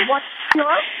you have one in New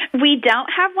York? We don't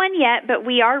have one yet, but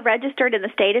we are registered in the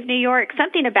state of New York.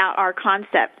 Something about our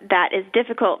concept that is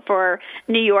difficult for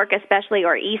New York, especially,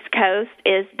 or East Coast,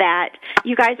 is that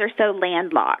you guys are so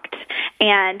landlocked.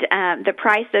 And the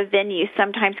price of venues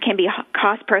sometimes can be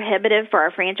cost prohibitive for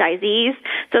our franchisees.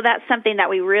 So that's something that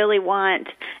we really want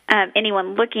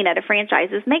anyone looking at a franchise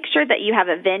is make sure that you have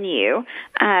a venue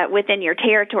within your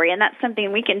territory. And that's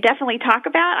something we can definitely talk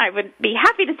about. I would be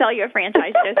happy to sell you a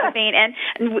franchise, Josephine. And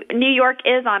New York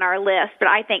is on our list. But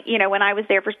I think, when I was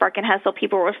there for Spark and Hustle,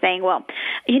 people were saying, well,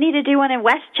 you need to do one in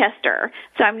Westchester.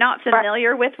 So I'm not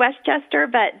familiar with Westchester,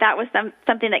 but that was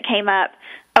something that came up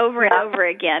over and over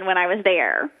again when I was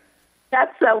there.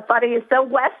 That's so funny. So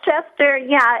Westchester,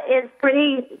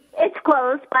 it's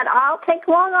close, but I'll take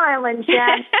Long Island,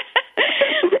 Jen.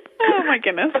 Oh, my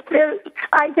goodness.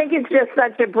 I think it's just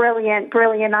such a brilliant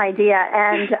idea.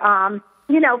 And,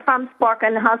 from Spark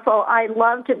and Hustle, I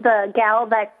loved the gal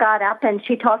that got up and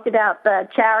she talked about the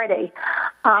charity.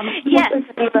 Yes.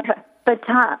 Save the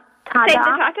Tacos?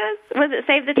 Was it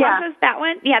Save the Tacos, Yeah. that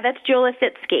one? Yeah, that's Jula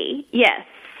Fitzke. Yes.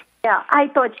 Yeah, I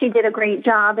thought she did a great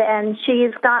job, and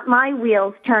she's got my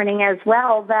wheels turning as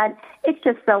well, that it's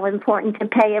just so important to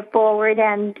pay it forward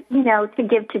and, to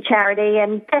give to charity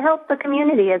and to help the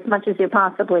community as much as you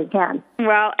possibly can.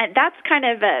 Well, and that's kind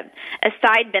of a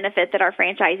side benefit that our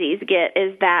franchisees get,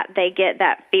 is that they get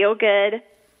that feel-good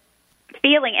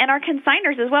feeling, and our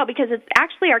consigners as well, because it's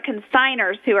actually our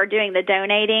consigners who are doing the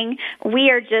donating. We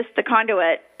are just the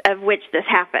conduit of which this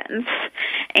happens.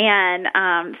 And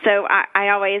so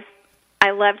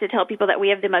I love to tell people that we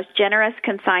have the most generous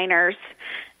consigners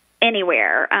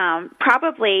anywhere.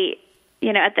 Probably,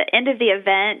 at the end of the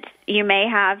event, you may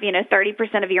have,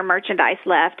 30% of your merchandise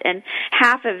left, and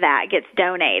half of that gets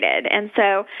donated. And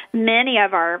so many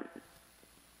of our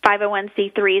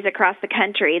 501c3s across the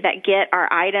country that get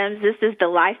our items, this is the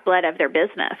lifeblood of their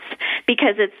business,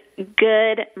 because it's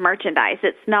good merchandise.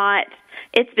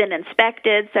 It's been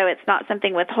inspected, so it's not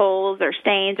something with holes or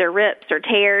stains or rips or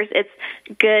tears. It's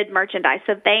good merchandise.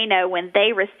 So they know when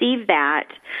they receive that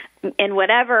in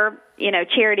whatever,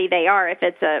 charity they are, if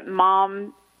it's a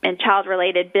mom and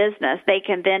child-related business, they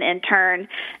can then in turn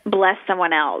bless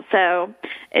someone else. So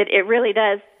it really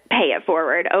does pay it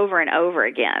forward over and over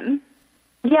again.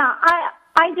 Yeah,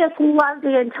 I just love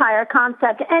the entire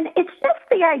concept, and it's just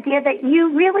the idea that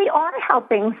you really are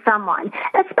helping someone,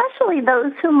 especially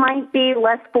those who might be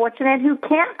less fortunate, who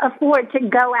can't afford to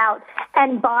go out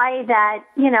and buy that,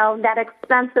 that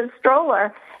expensive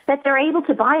stroller, that they're able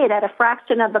to buy it at a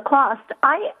fraction of the cost.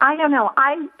 I don't know.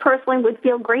 I personally would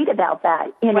feel great about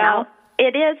that, Well,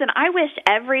 it is, and I wish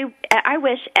every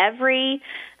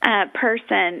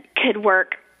person could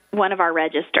work one of our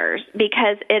registers,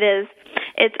 because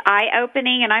it's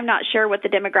eye-opening, and I'm not sure what the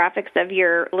demographics of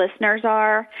your listeners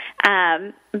are, but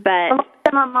a lot of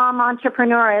them are mom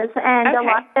entrepreneurs, and okay. A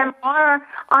lot of them are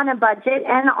on a budget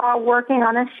and are working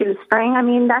on a shoestring. I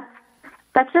mean,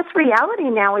 that's just reality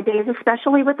nowadays,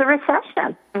 especially with the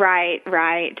recession. Right.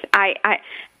 I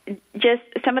just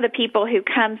some of the people who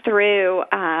come through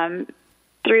a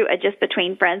Just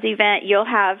Between Friends event,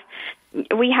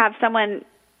 we have someone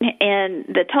in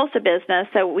the Tulsa business.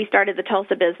 So we started the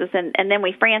Tulsa business, and then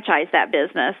we franchised that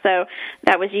business. So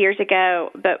that was years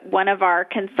ago. But one of our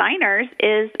consigners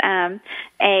is a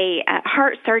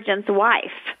heart surgeon's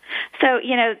wife. So,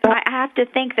 I have to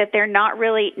think that they're not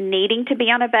really needing to be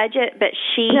on a budget, but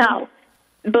she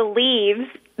believes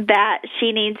that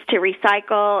she needs to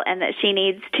recycle and that she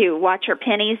needs to watch her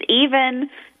pennies, even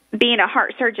being a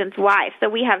heart surgeon's wife. So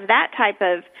we have that type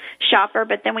of shopper,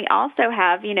 but then we also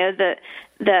have,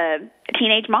 the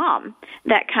teenage mom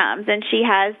that comes, and she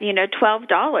has,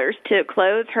 $12 to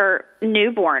clothe her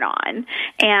newborn on.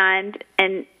 And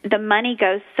the money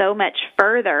goes so much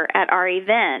further at our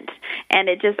event. And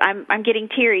I'm getting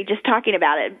teary just talking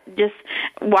about it, just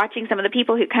watching some of the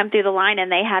people who come through the line,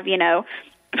 and they have,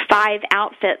 5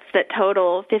 outfits that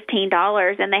total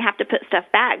 $15, and they have to put stuff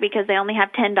back because they only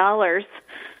have $10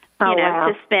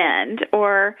 to spend,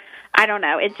 or I don't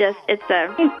know. You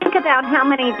think about how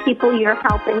many people you're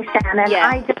helping, Shannon.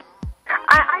 Yes.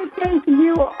 I think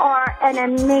you are an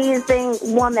amazing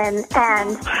woman,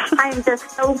 and I'm just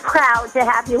so proud to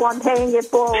have you on Paying It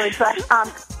Forward. But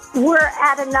we're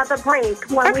at another break.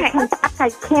 When we come back, I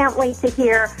can't wait to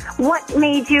hear what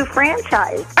made you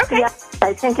franchise. Okay. Yes,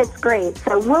 I think it's great.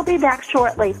 So we'll be back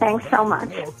shortly. Thanks so much.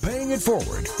 Paying It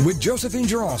Forward with Josephine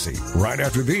Gerasi, right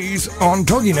after these on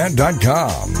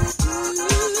TogiNet.com.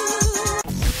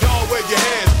 Y'all wave your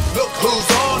hands. Look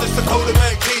who's on. It's Dakota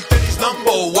Man Keith, and he's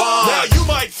number one. Now you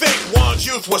might think Juan's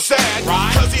youth was sad,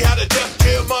 right? Cause he had a deaf,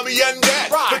 dear mommy and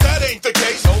dad. Right. But that ain't the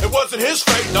case. It wasn't his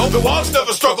fate. No, the Juan's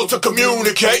never struggled to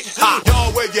communicate.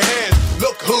 Y'all wave your hands.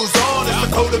 Look who's on. It's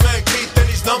Dakota Man Keith, and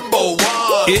he's number one.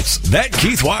 It's That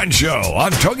Keith Wan Show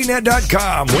on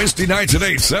TogiNet.com, Wednesday nights at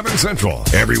 8, 7 Central.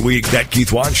 Every week, That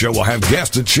Keith Wan Show will have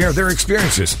guests that share their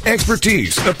experiences,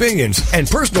 expertise, opinions, and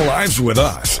personal lives with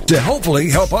us to hopefully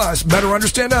help us better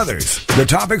understand others. The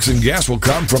topics and guests will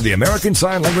come from the American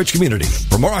Sign Language community.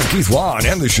 For more on Keith Wan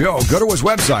and the show, go to his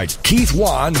website,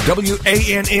 KeithWan.com.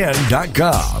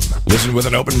 Listen with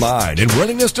an open mind and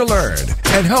willingness to learn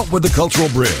and help with the cultural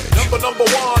bridge. Number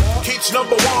one, Keith's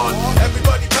number one.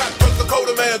 Everybody clap cause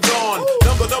Dakota Man's on.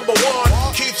 Number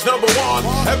one, Keith's number one.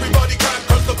 Everybody clap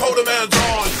cause Dakota Dakota man's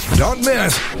on. Don't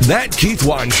miss That Keith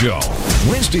Wan Show.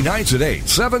 Wednesday nights at 8,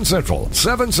 7 Central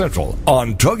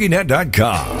on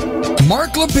TogiNet.com.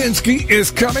 Mark Lipinski is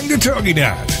coming to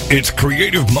TogiNet. It's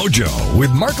Creative Mojo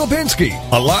with Mark Lipinski.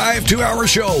 A live 2-hour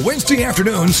show Wednesday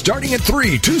afternoon starting at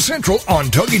 3, 2 Central on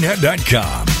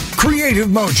TogiNet.com. Creative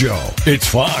Mojo. It's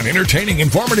fun, entertaining,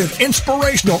 informative,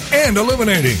 inspirational, and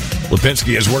illuminating.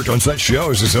 Lipinski has worked on such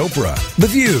shows as Oprah, The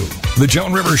View, The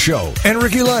Joan Rivers Show, and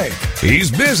Ricky Lake. He's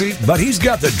busy, but he's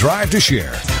got the drive to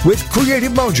share with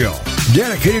Creative Mojo,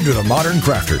 dedicated to the modern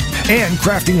crafter and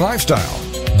crafting lifestyle.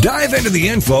 Dive into the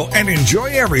info and enjoy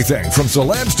everything from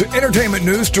celebs to entertainment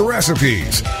news to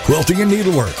recipes, quilting and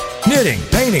needlework, knitting,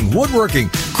 painting, woodworking,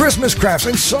 Christmas crafts,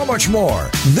 and so much more.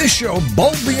 This show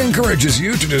boldly encourages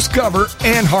you to discover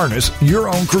and harness your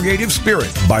own creative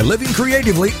spirit by living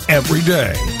creatively every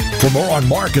day. For more on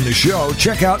Mark and the show,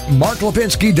 check out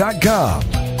marklipinski.com.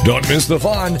 Don't miss the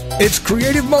fun. It's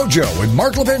Creative Mojo with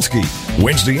Mark Lipinski.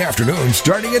 Wednesday afternoon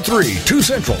starting at 3, 2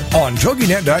 Central on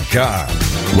TogiNet.com.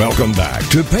 Welcome back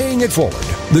to Paying It Forward,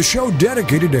 the show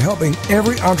dedicated to helping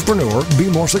every entrepreneur be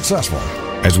more successful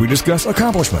as we discuss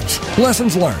accomplishments,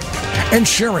 lessons learned, and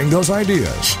sharing those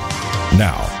ideas.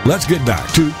 Now, let's get back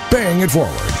to Paying It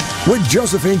Forward with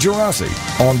Josephine Girassi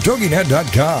on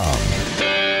TogiNet.com.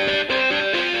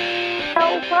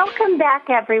 Welcome back,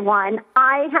 everyone.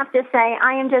 I have to say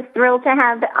I am just thrilled to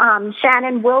have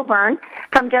Shannon Wilburn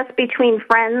from Just Between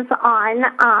Friends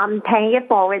on Paying It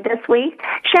Forward this week.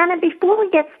 Shannon, before we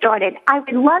get started, I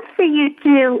would love for you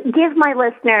to give my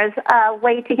listeners a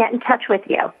way to get in touch with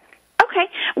you. Okay.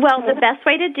 Well, the best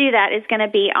way to do that is going to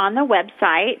be on the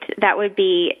website. That would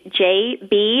be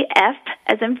JBF,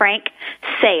 as in Frank,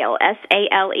 Sale,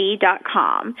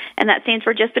 SALE.com. And that stands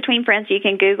for Just Between Friends. You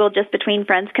can Google Just Between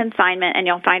Friends Consignment, and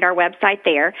you'll find our website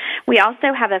there. We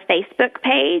also have a Facebook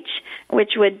page,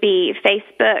 which would be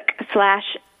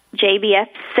Facebook/JBF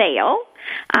Sale.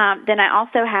 Then I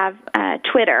also have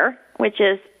Twitter, which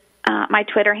is my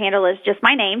Twitter handle is just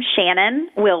my name, Shannon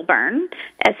Wilburn,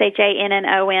 SHANNON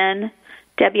WILBURN.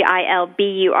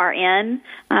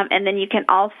 And then you can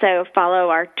also follow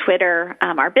our Twitter,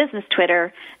 our business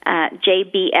Twitter,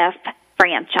 JBF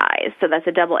Franchise. So that's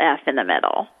a double F in the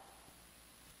middle.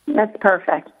 That's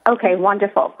perfect. Okay,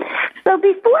 wonderful. So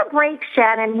before break,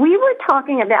 Shannon, we were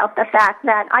talking about the fact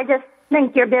that I just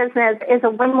think your business is a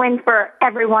win-win for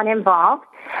everyone involved.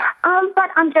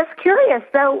 But I'm just curious.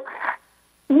 So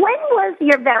when was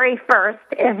your very first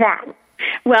event?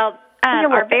 Well,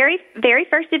 our very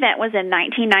first event was in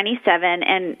 1997,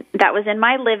 and that was in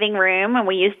my living room, and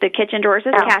we used the kitchen drawers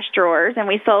as cash drawers, and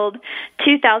we sold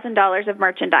 $2,000 of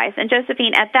merchandise. And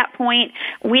Josephine, at that point,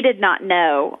 we did not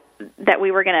know that we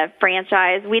were going to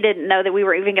franchise. We didn't know that we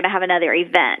were even going to have another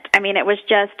event. I mean, it was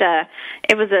just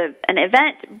an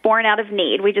event born out of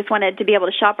need. We just wanted to be able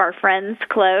to shop our friends'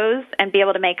 clothes and be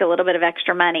able to make a little bit of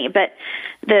extra money. But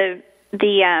the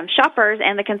shoppers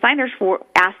and the consigners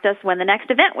asked us when the next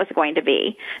event was going to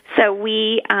be. So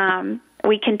we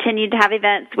continued to have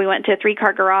events. We went to a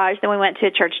 3-car garage, then we went to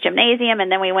a church gymnasium, and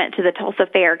then we went to the Tulsa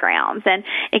Fairgrounds. And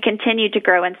it continued to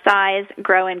grow in size,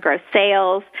 grow in gross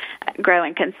sales, grow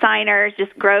in consigners,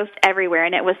 just growth everywhere.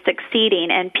 And it was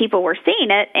succeeding, and people were seeing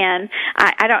it. And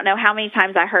I don't know how many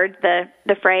times I heard the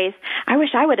phrase, "I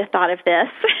wish I would have thought of this."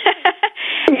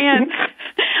 And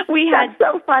that's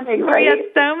so funny, right? We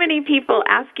had so many people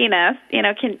asking us,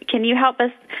 can you help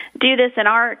us do this in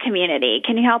our community?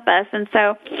 Can you help us? And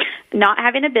so, not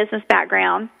having a business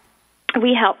background,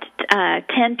 we helped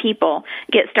 10 people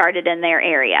get started in their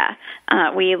area.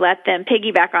 We let them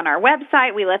piggyback on our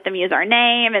website. We let them use our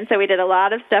name, and so we did a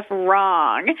lot of stuff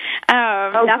wrong.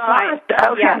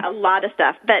 Yeah, a lot of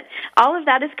stuff. But all of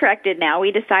that is corrected now.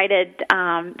 We decided,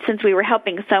 since we were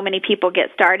helping so many people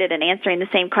get started and answering the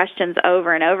same questions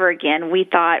over and over again, we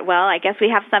thought, well, I guess we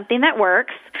have something that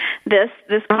works. This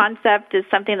concept is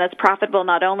something that's profitable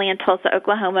not only in Tulsa,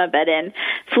 Oklahoma, but in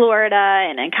Florida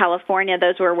and in California.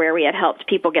 Those were where we had helped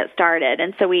people get started.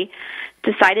 And so we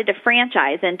decided to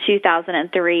franchise in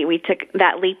 2003. We took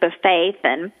that leap of faith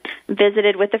and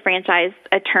visited with the franchise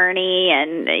attorney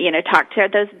and, talked to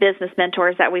those business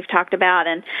mentors that we've talked about.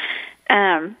 And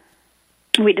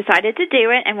we decided to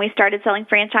do it, and we started selling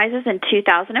franchises in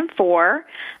 2004.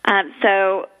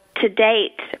 So to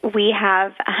date, we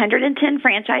have 110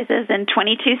 franchises in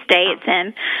 22 states,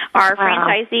 and our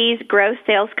franchisees' gross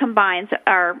sales combines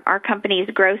our company's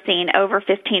grossing over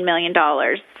 $15 million,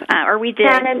 or we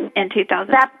did in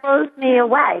 2000. That blows me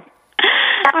away.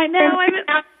 I know.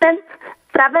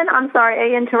 2007? I'm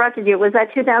sorry, I interrupted you. Was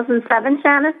that 2007,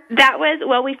 Shannon? That was,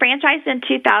 we franchised in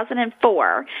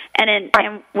 2004,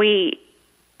 and we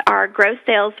our gross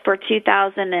sales for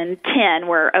 2010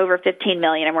 were over $15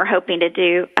 million, and we're hoping to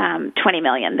do $20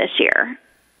 million this year.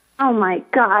 Oh my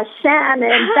gosh,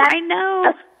 Shannon! I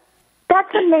know.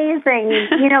 That's amazing.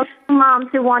 Moms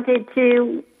who wanted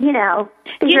to,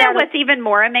 what's even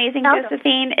more amazing,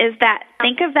 Josephine, is that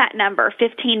think of that number,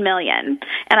 15 million.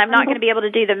 And I'm not going to be able to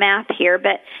do the math here,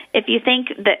 but if you think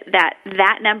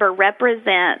that number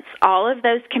represents all of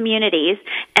those communities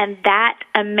and that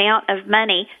amount of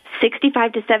money,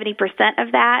 65 to 70%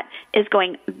 of that is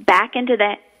going back into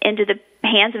the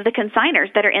hands of the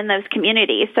consigners that are in those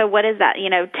communities. So what is that?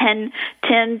 $10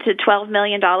 to $12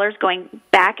 million going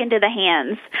back into the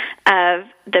hands of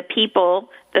the people,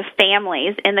 the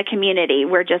families in the community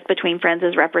where Just Between Friends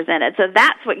is represented. So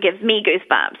that's what gives me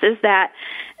goosebumps, is that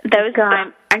those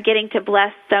I'm getting to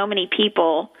bless so many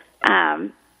people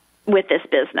with this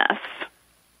business.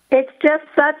 It's just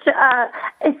such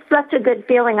a good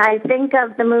feeling. I think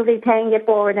of the movie Paying It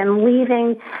Forward and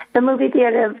leaving the movie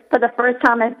theater for the first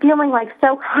time and feeling like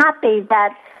so happy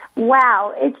that,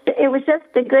 wow, it was just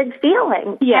a good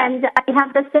feeling. Yeah. And I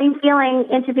have the same feeling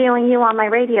interviewing you on my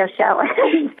radio show.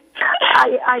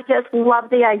 I just love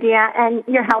the idea, and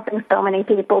you're helping so many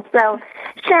people. So,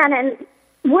 Shannon,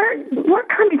 we're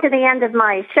coming to the end of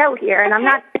my show here, and I'm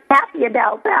not happy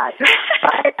about that.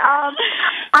 But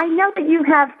I know that you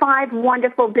have 5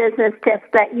 wonderful business tips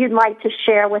that you'd like to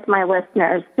share with my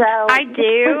listeners. So I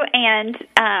do, and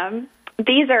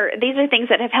these are things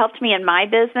that have helped me in my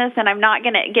business, and I'm not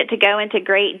going to get to go into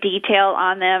great detail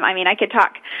on them. I mean, I could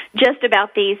talk just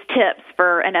about these tips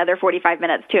for another 45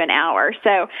 minutes to an hour.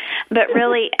 So, but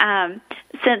really,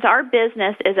 since our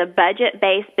business is a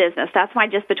budget-based business, that's why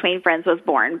Just Between Friends was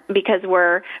born, because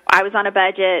I was on a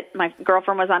budget, my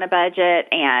girlfriend was on a budget,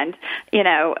 and,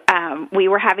 we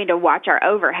were having to watch our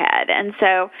overhead. And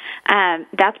so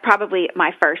that's probably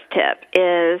my first tip,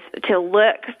 is to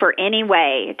look for any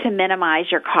way to minimize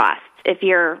your costs. If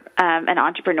you're an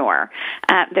entrepreneur,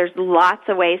 there's lots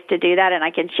of ways to do that, and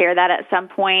I can share that at some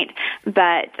point.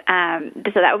 But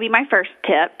so that would be my first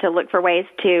tip, to look for ways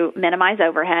to minimize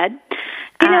overhead.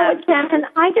 You know what, Shannon,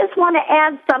 I just want to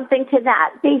add something to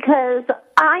that, because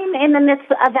I'm in the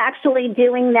midst of actually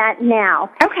doing that now.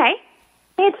 Okay.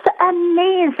 It's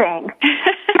amazing.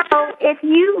 So if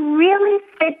you really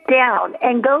sit down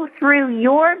and go through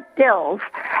your bills,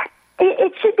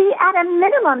 it should be at a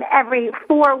minimum every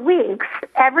 4 weeks,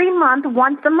 every month,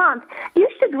 once a month. You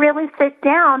should really sit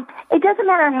down. It doesn't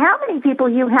matter how many people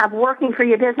you have working for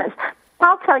your business.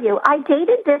 I'll tell you, I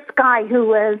dated this guy who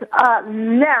was a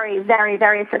very, very,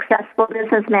 very successful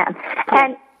businessman.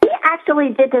 And he actually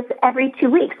did this every 2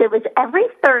 weeks. It was every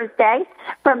Thursday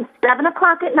from 7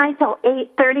 o'clock at night till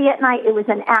 8:30 at night. It was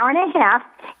an hour and a half.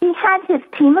 He had his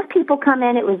team of people come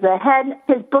in. It was the head,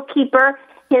 his bookkeeper,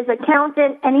 his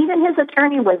accountant, and even his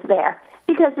attorney was there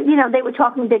because, they were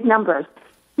talking big numbers.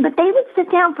 But they would sit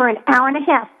down for an hour and a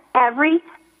half every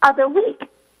other week,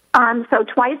 so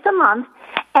twice a month,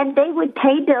 and they would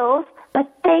pay bills, but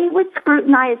they would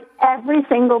scrutinize every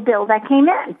single bill that came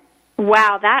in.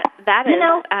 Wow, that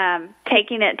is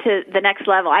taking it to the next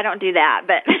level. I don't do that,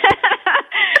 but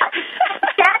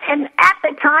and at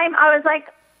the time I was like,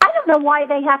 I don't know why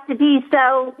they have to be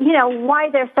so, why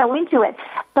they're so into it.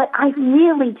 But I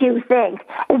really do think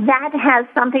that has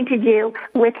something to do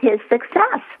with his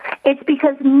success. It's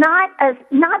because not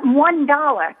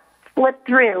 $1 slipped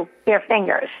through their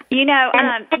fingers. You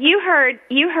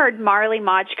heard Marley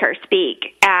Majker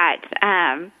speak at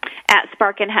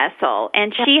Spark and Hustle,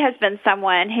 and she has been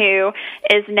someone who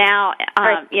is now,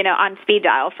 on speed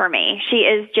dial for me. She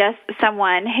is just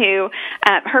someone who,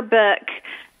 her book,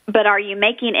 But Are You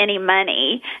Making Any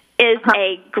Money, is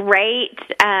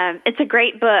it's a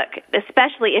great book,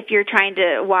 especially if you're trying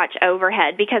to watch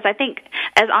overhead, because I think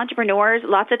as entrepreneurs,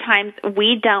 lots of times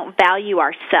we don't value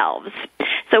ourselves.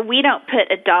 So we don't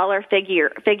put a dollar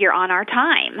figure on our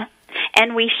time.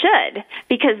 And we should,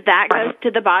 because that goes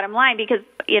to the bottom line, because,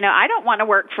 I don't want to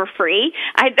work for free.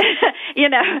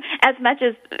 As much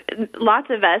as lots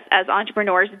of us as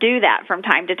entrepreneurs do that from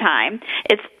time to time,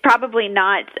 it's probably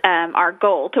not our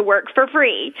goal to work for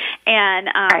free. And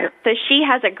so she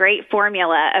has a great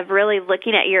formula of really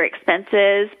looking at your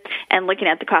expenses and looking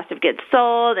at the cost of goods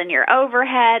sold and your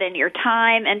overhead and your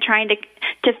time and trying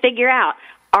to figure out,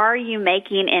 are you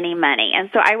making any money? And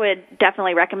so I would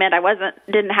definitely recommend. I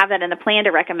didn't have that in the plan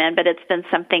to recommend, but it's been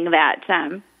something that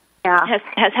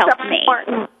has helped me.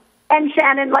 And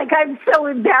Shannon, like, I'm so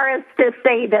embarrassed to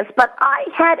say this, but I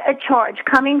had a charge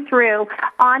coming through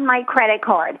on my credit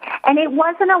card, and it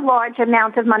wasn't a large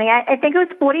amount of money. I think it was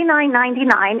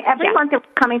 $49.99 every month it was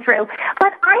coming through.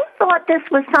 But I thought this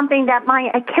was something that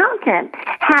my accountant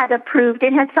had approved.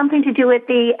 It had something to do with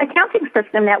the accounting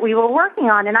system that we were working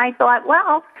on, and I thought,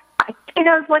 well, she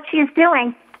knows what she's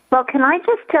doing. Well, can I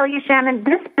just tell you, Shannon,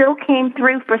 this bill came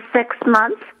through for 6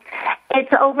 months.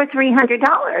 It's over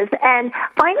 $300. And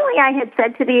finally I had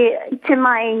said to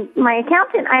my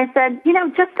accountant, I said,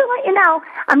 just to let you know,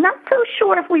 I'm not so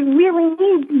sure if we really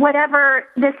need whatever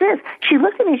this is. She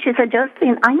looked at me, she said,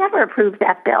 Josephine, I never approved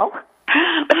that bill.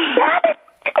 It was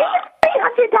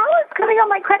 $300 coming on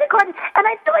my credit card, and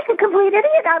I feel like a complete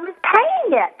idiot. I was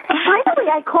paying it.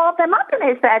 Finally, I called them up, and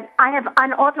they said, I have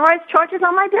unauthorized charges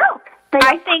on my bill.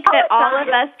 I think that all of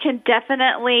us can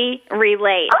definitely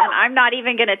relate, and I'm not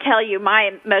even going to tell you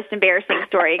my most embarrassing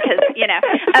story because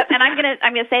and I'm going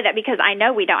to say that because I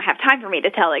know we don't have time for me to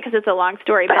tell it because it's a long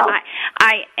story. But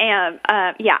I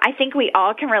think we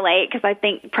all can relate because I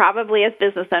think probably as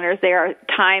business owners there are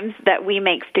times that we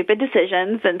make stupid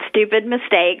decisions and stupid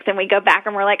mistakes, and we go back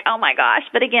and we're like, oh my gosh!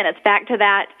 But again, it's back to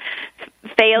that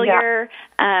failure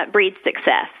breeds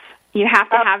success. You have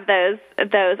to have those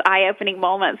eye-opening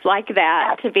moments like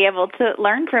that to be able to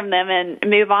learn from them and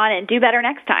move on and do better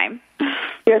next time.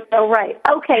 You're so right.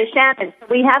 Okay, Shannon,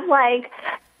 we have like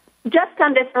just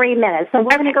under 3 minutes, so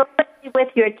we're going to go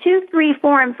with your 2, 3,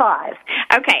 4, and 5.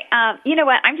 Okay. You know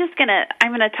what? I'm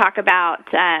gonna talk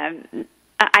about. I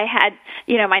had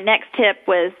my next tip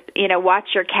was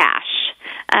watch your cash.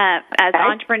 As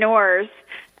entrepreneurs.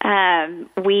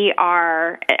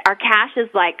 Our cash is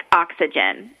like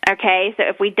oxygen, okay? So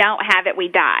if we don't have it, we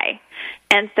die.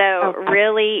 And so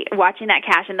really watching that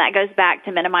cash, and that goes back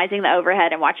to minimizing the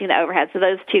overhead and watching the overhead. So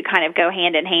those two kind of go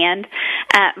hand in hand.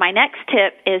 My next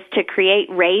tip is to create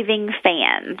raving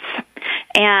fans.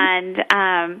 And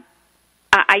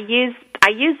I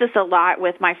use this a lot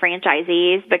with my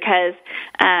franchisees because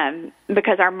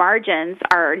our margins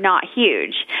are not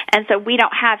huge, and so we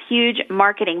don't have huge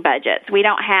marketing budgets. We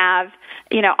don't have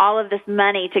all of this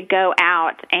money to go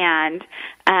out and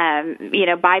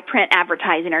buy print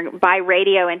advertising or buy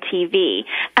radio and TV.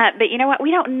 But you know what?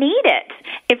 We don't need it.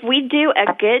 If we do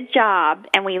a good job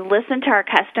and we listen to our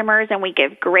customers and we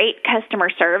give great customer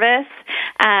service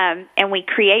and we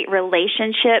create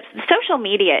relationships, social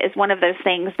media is one of those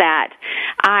things that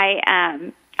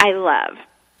I love.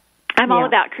 I'm all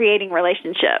about creating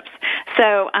relationships.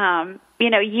 So,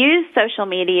 use social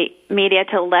media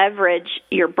to leverage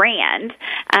your brand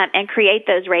and create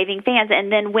those raving fans.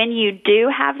 And then when you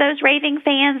do have those raving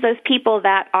fans, those people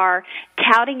that are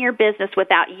touting your business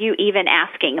without you even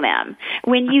asking them,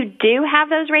 when you do have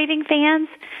those raving fans,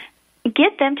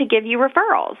 get them to give you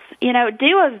referrals.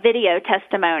 Do a video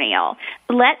testimonial.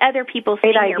 Let other people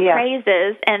sing your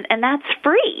praises, and that's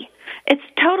free. It's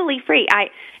totally free.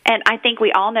 I think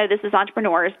we all know this as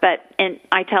entrepreneurs, and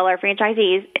I tell our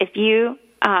franchisees, if you,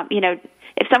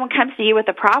 if someone comes to you with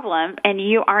a problem and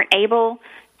you aren't able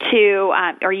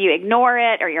to, or you ignore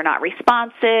it, or you're not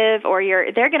responsive, or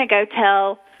they're going to go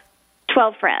tell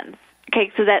 12 friends. Okay,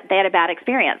 so that they had a bad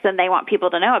experience and they want people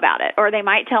to know about it, or they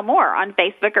might tell more on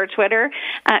Facebook or Twitter.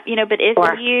 But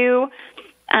if you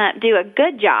do a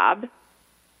good job,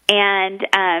 and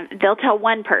they'll tell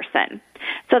one person.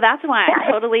 So that's why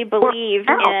I totally believe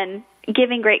in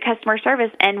giving great customer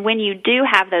service. And when you do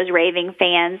have those raving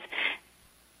fans,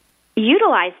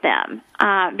 utilize them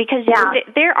because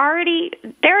they're already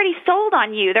sold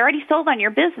on you. They're already sold on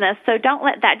your business. So don't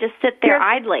let that just sit there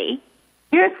idly.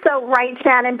 You're so right,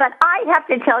 Shannon, but I have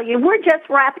to tell you, we're just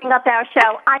wrapping up our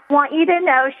show. I want you to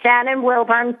know, Shannon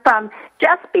Wilburn from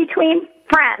Just Between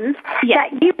Friends,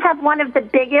 that you have one of the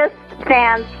biggest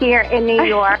fans here in New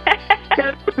York.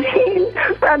 Josephine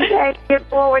from Paying It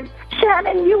Forward.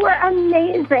 Shannon, you were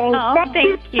amazing. Oh,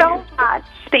 thank you so much.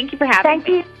 Thank you for having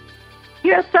me.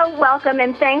 You're so welcome,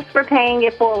 and thanks for Paying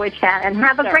It Forward, Shannon.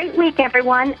 Have a great week,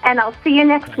 everyone, and I'll see you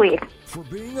next week. For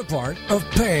being a part of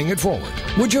Paying It Forward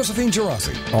with Josephine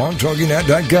Girassi on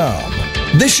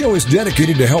TogiNet.com. This show is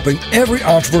dedicated to helping every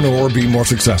entrepreneur be more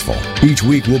successful. Each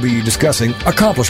week we'll be discussing accomplishments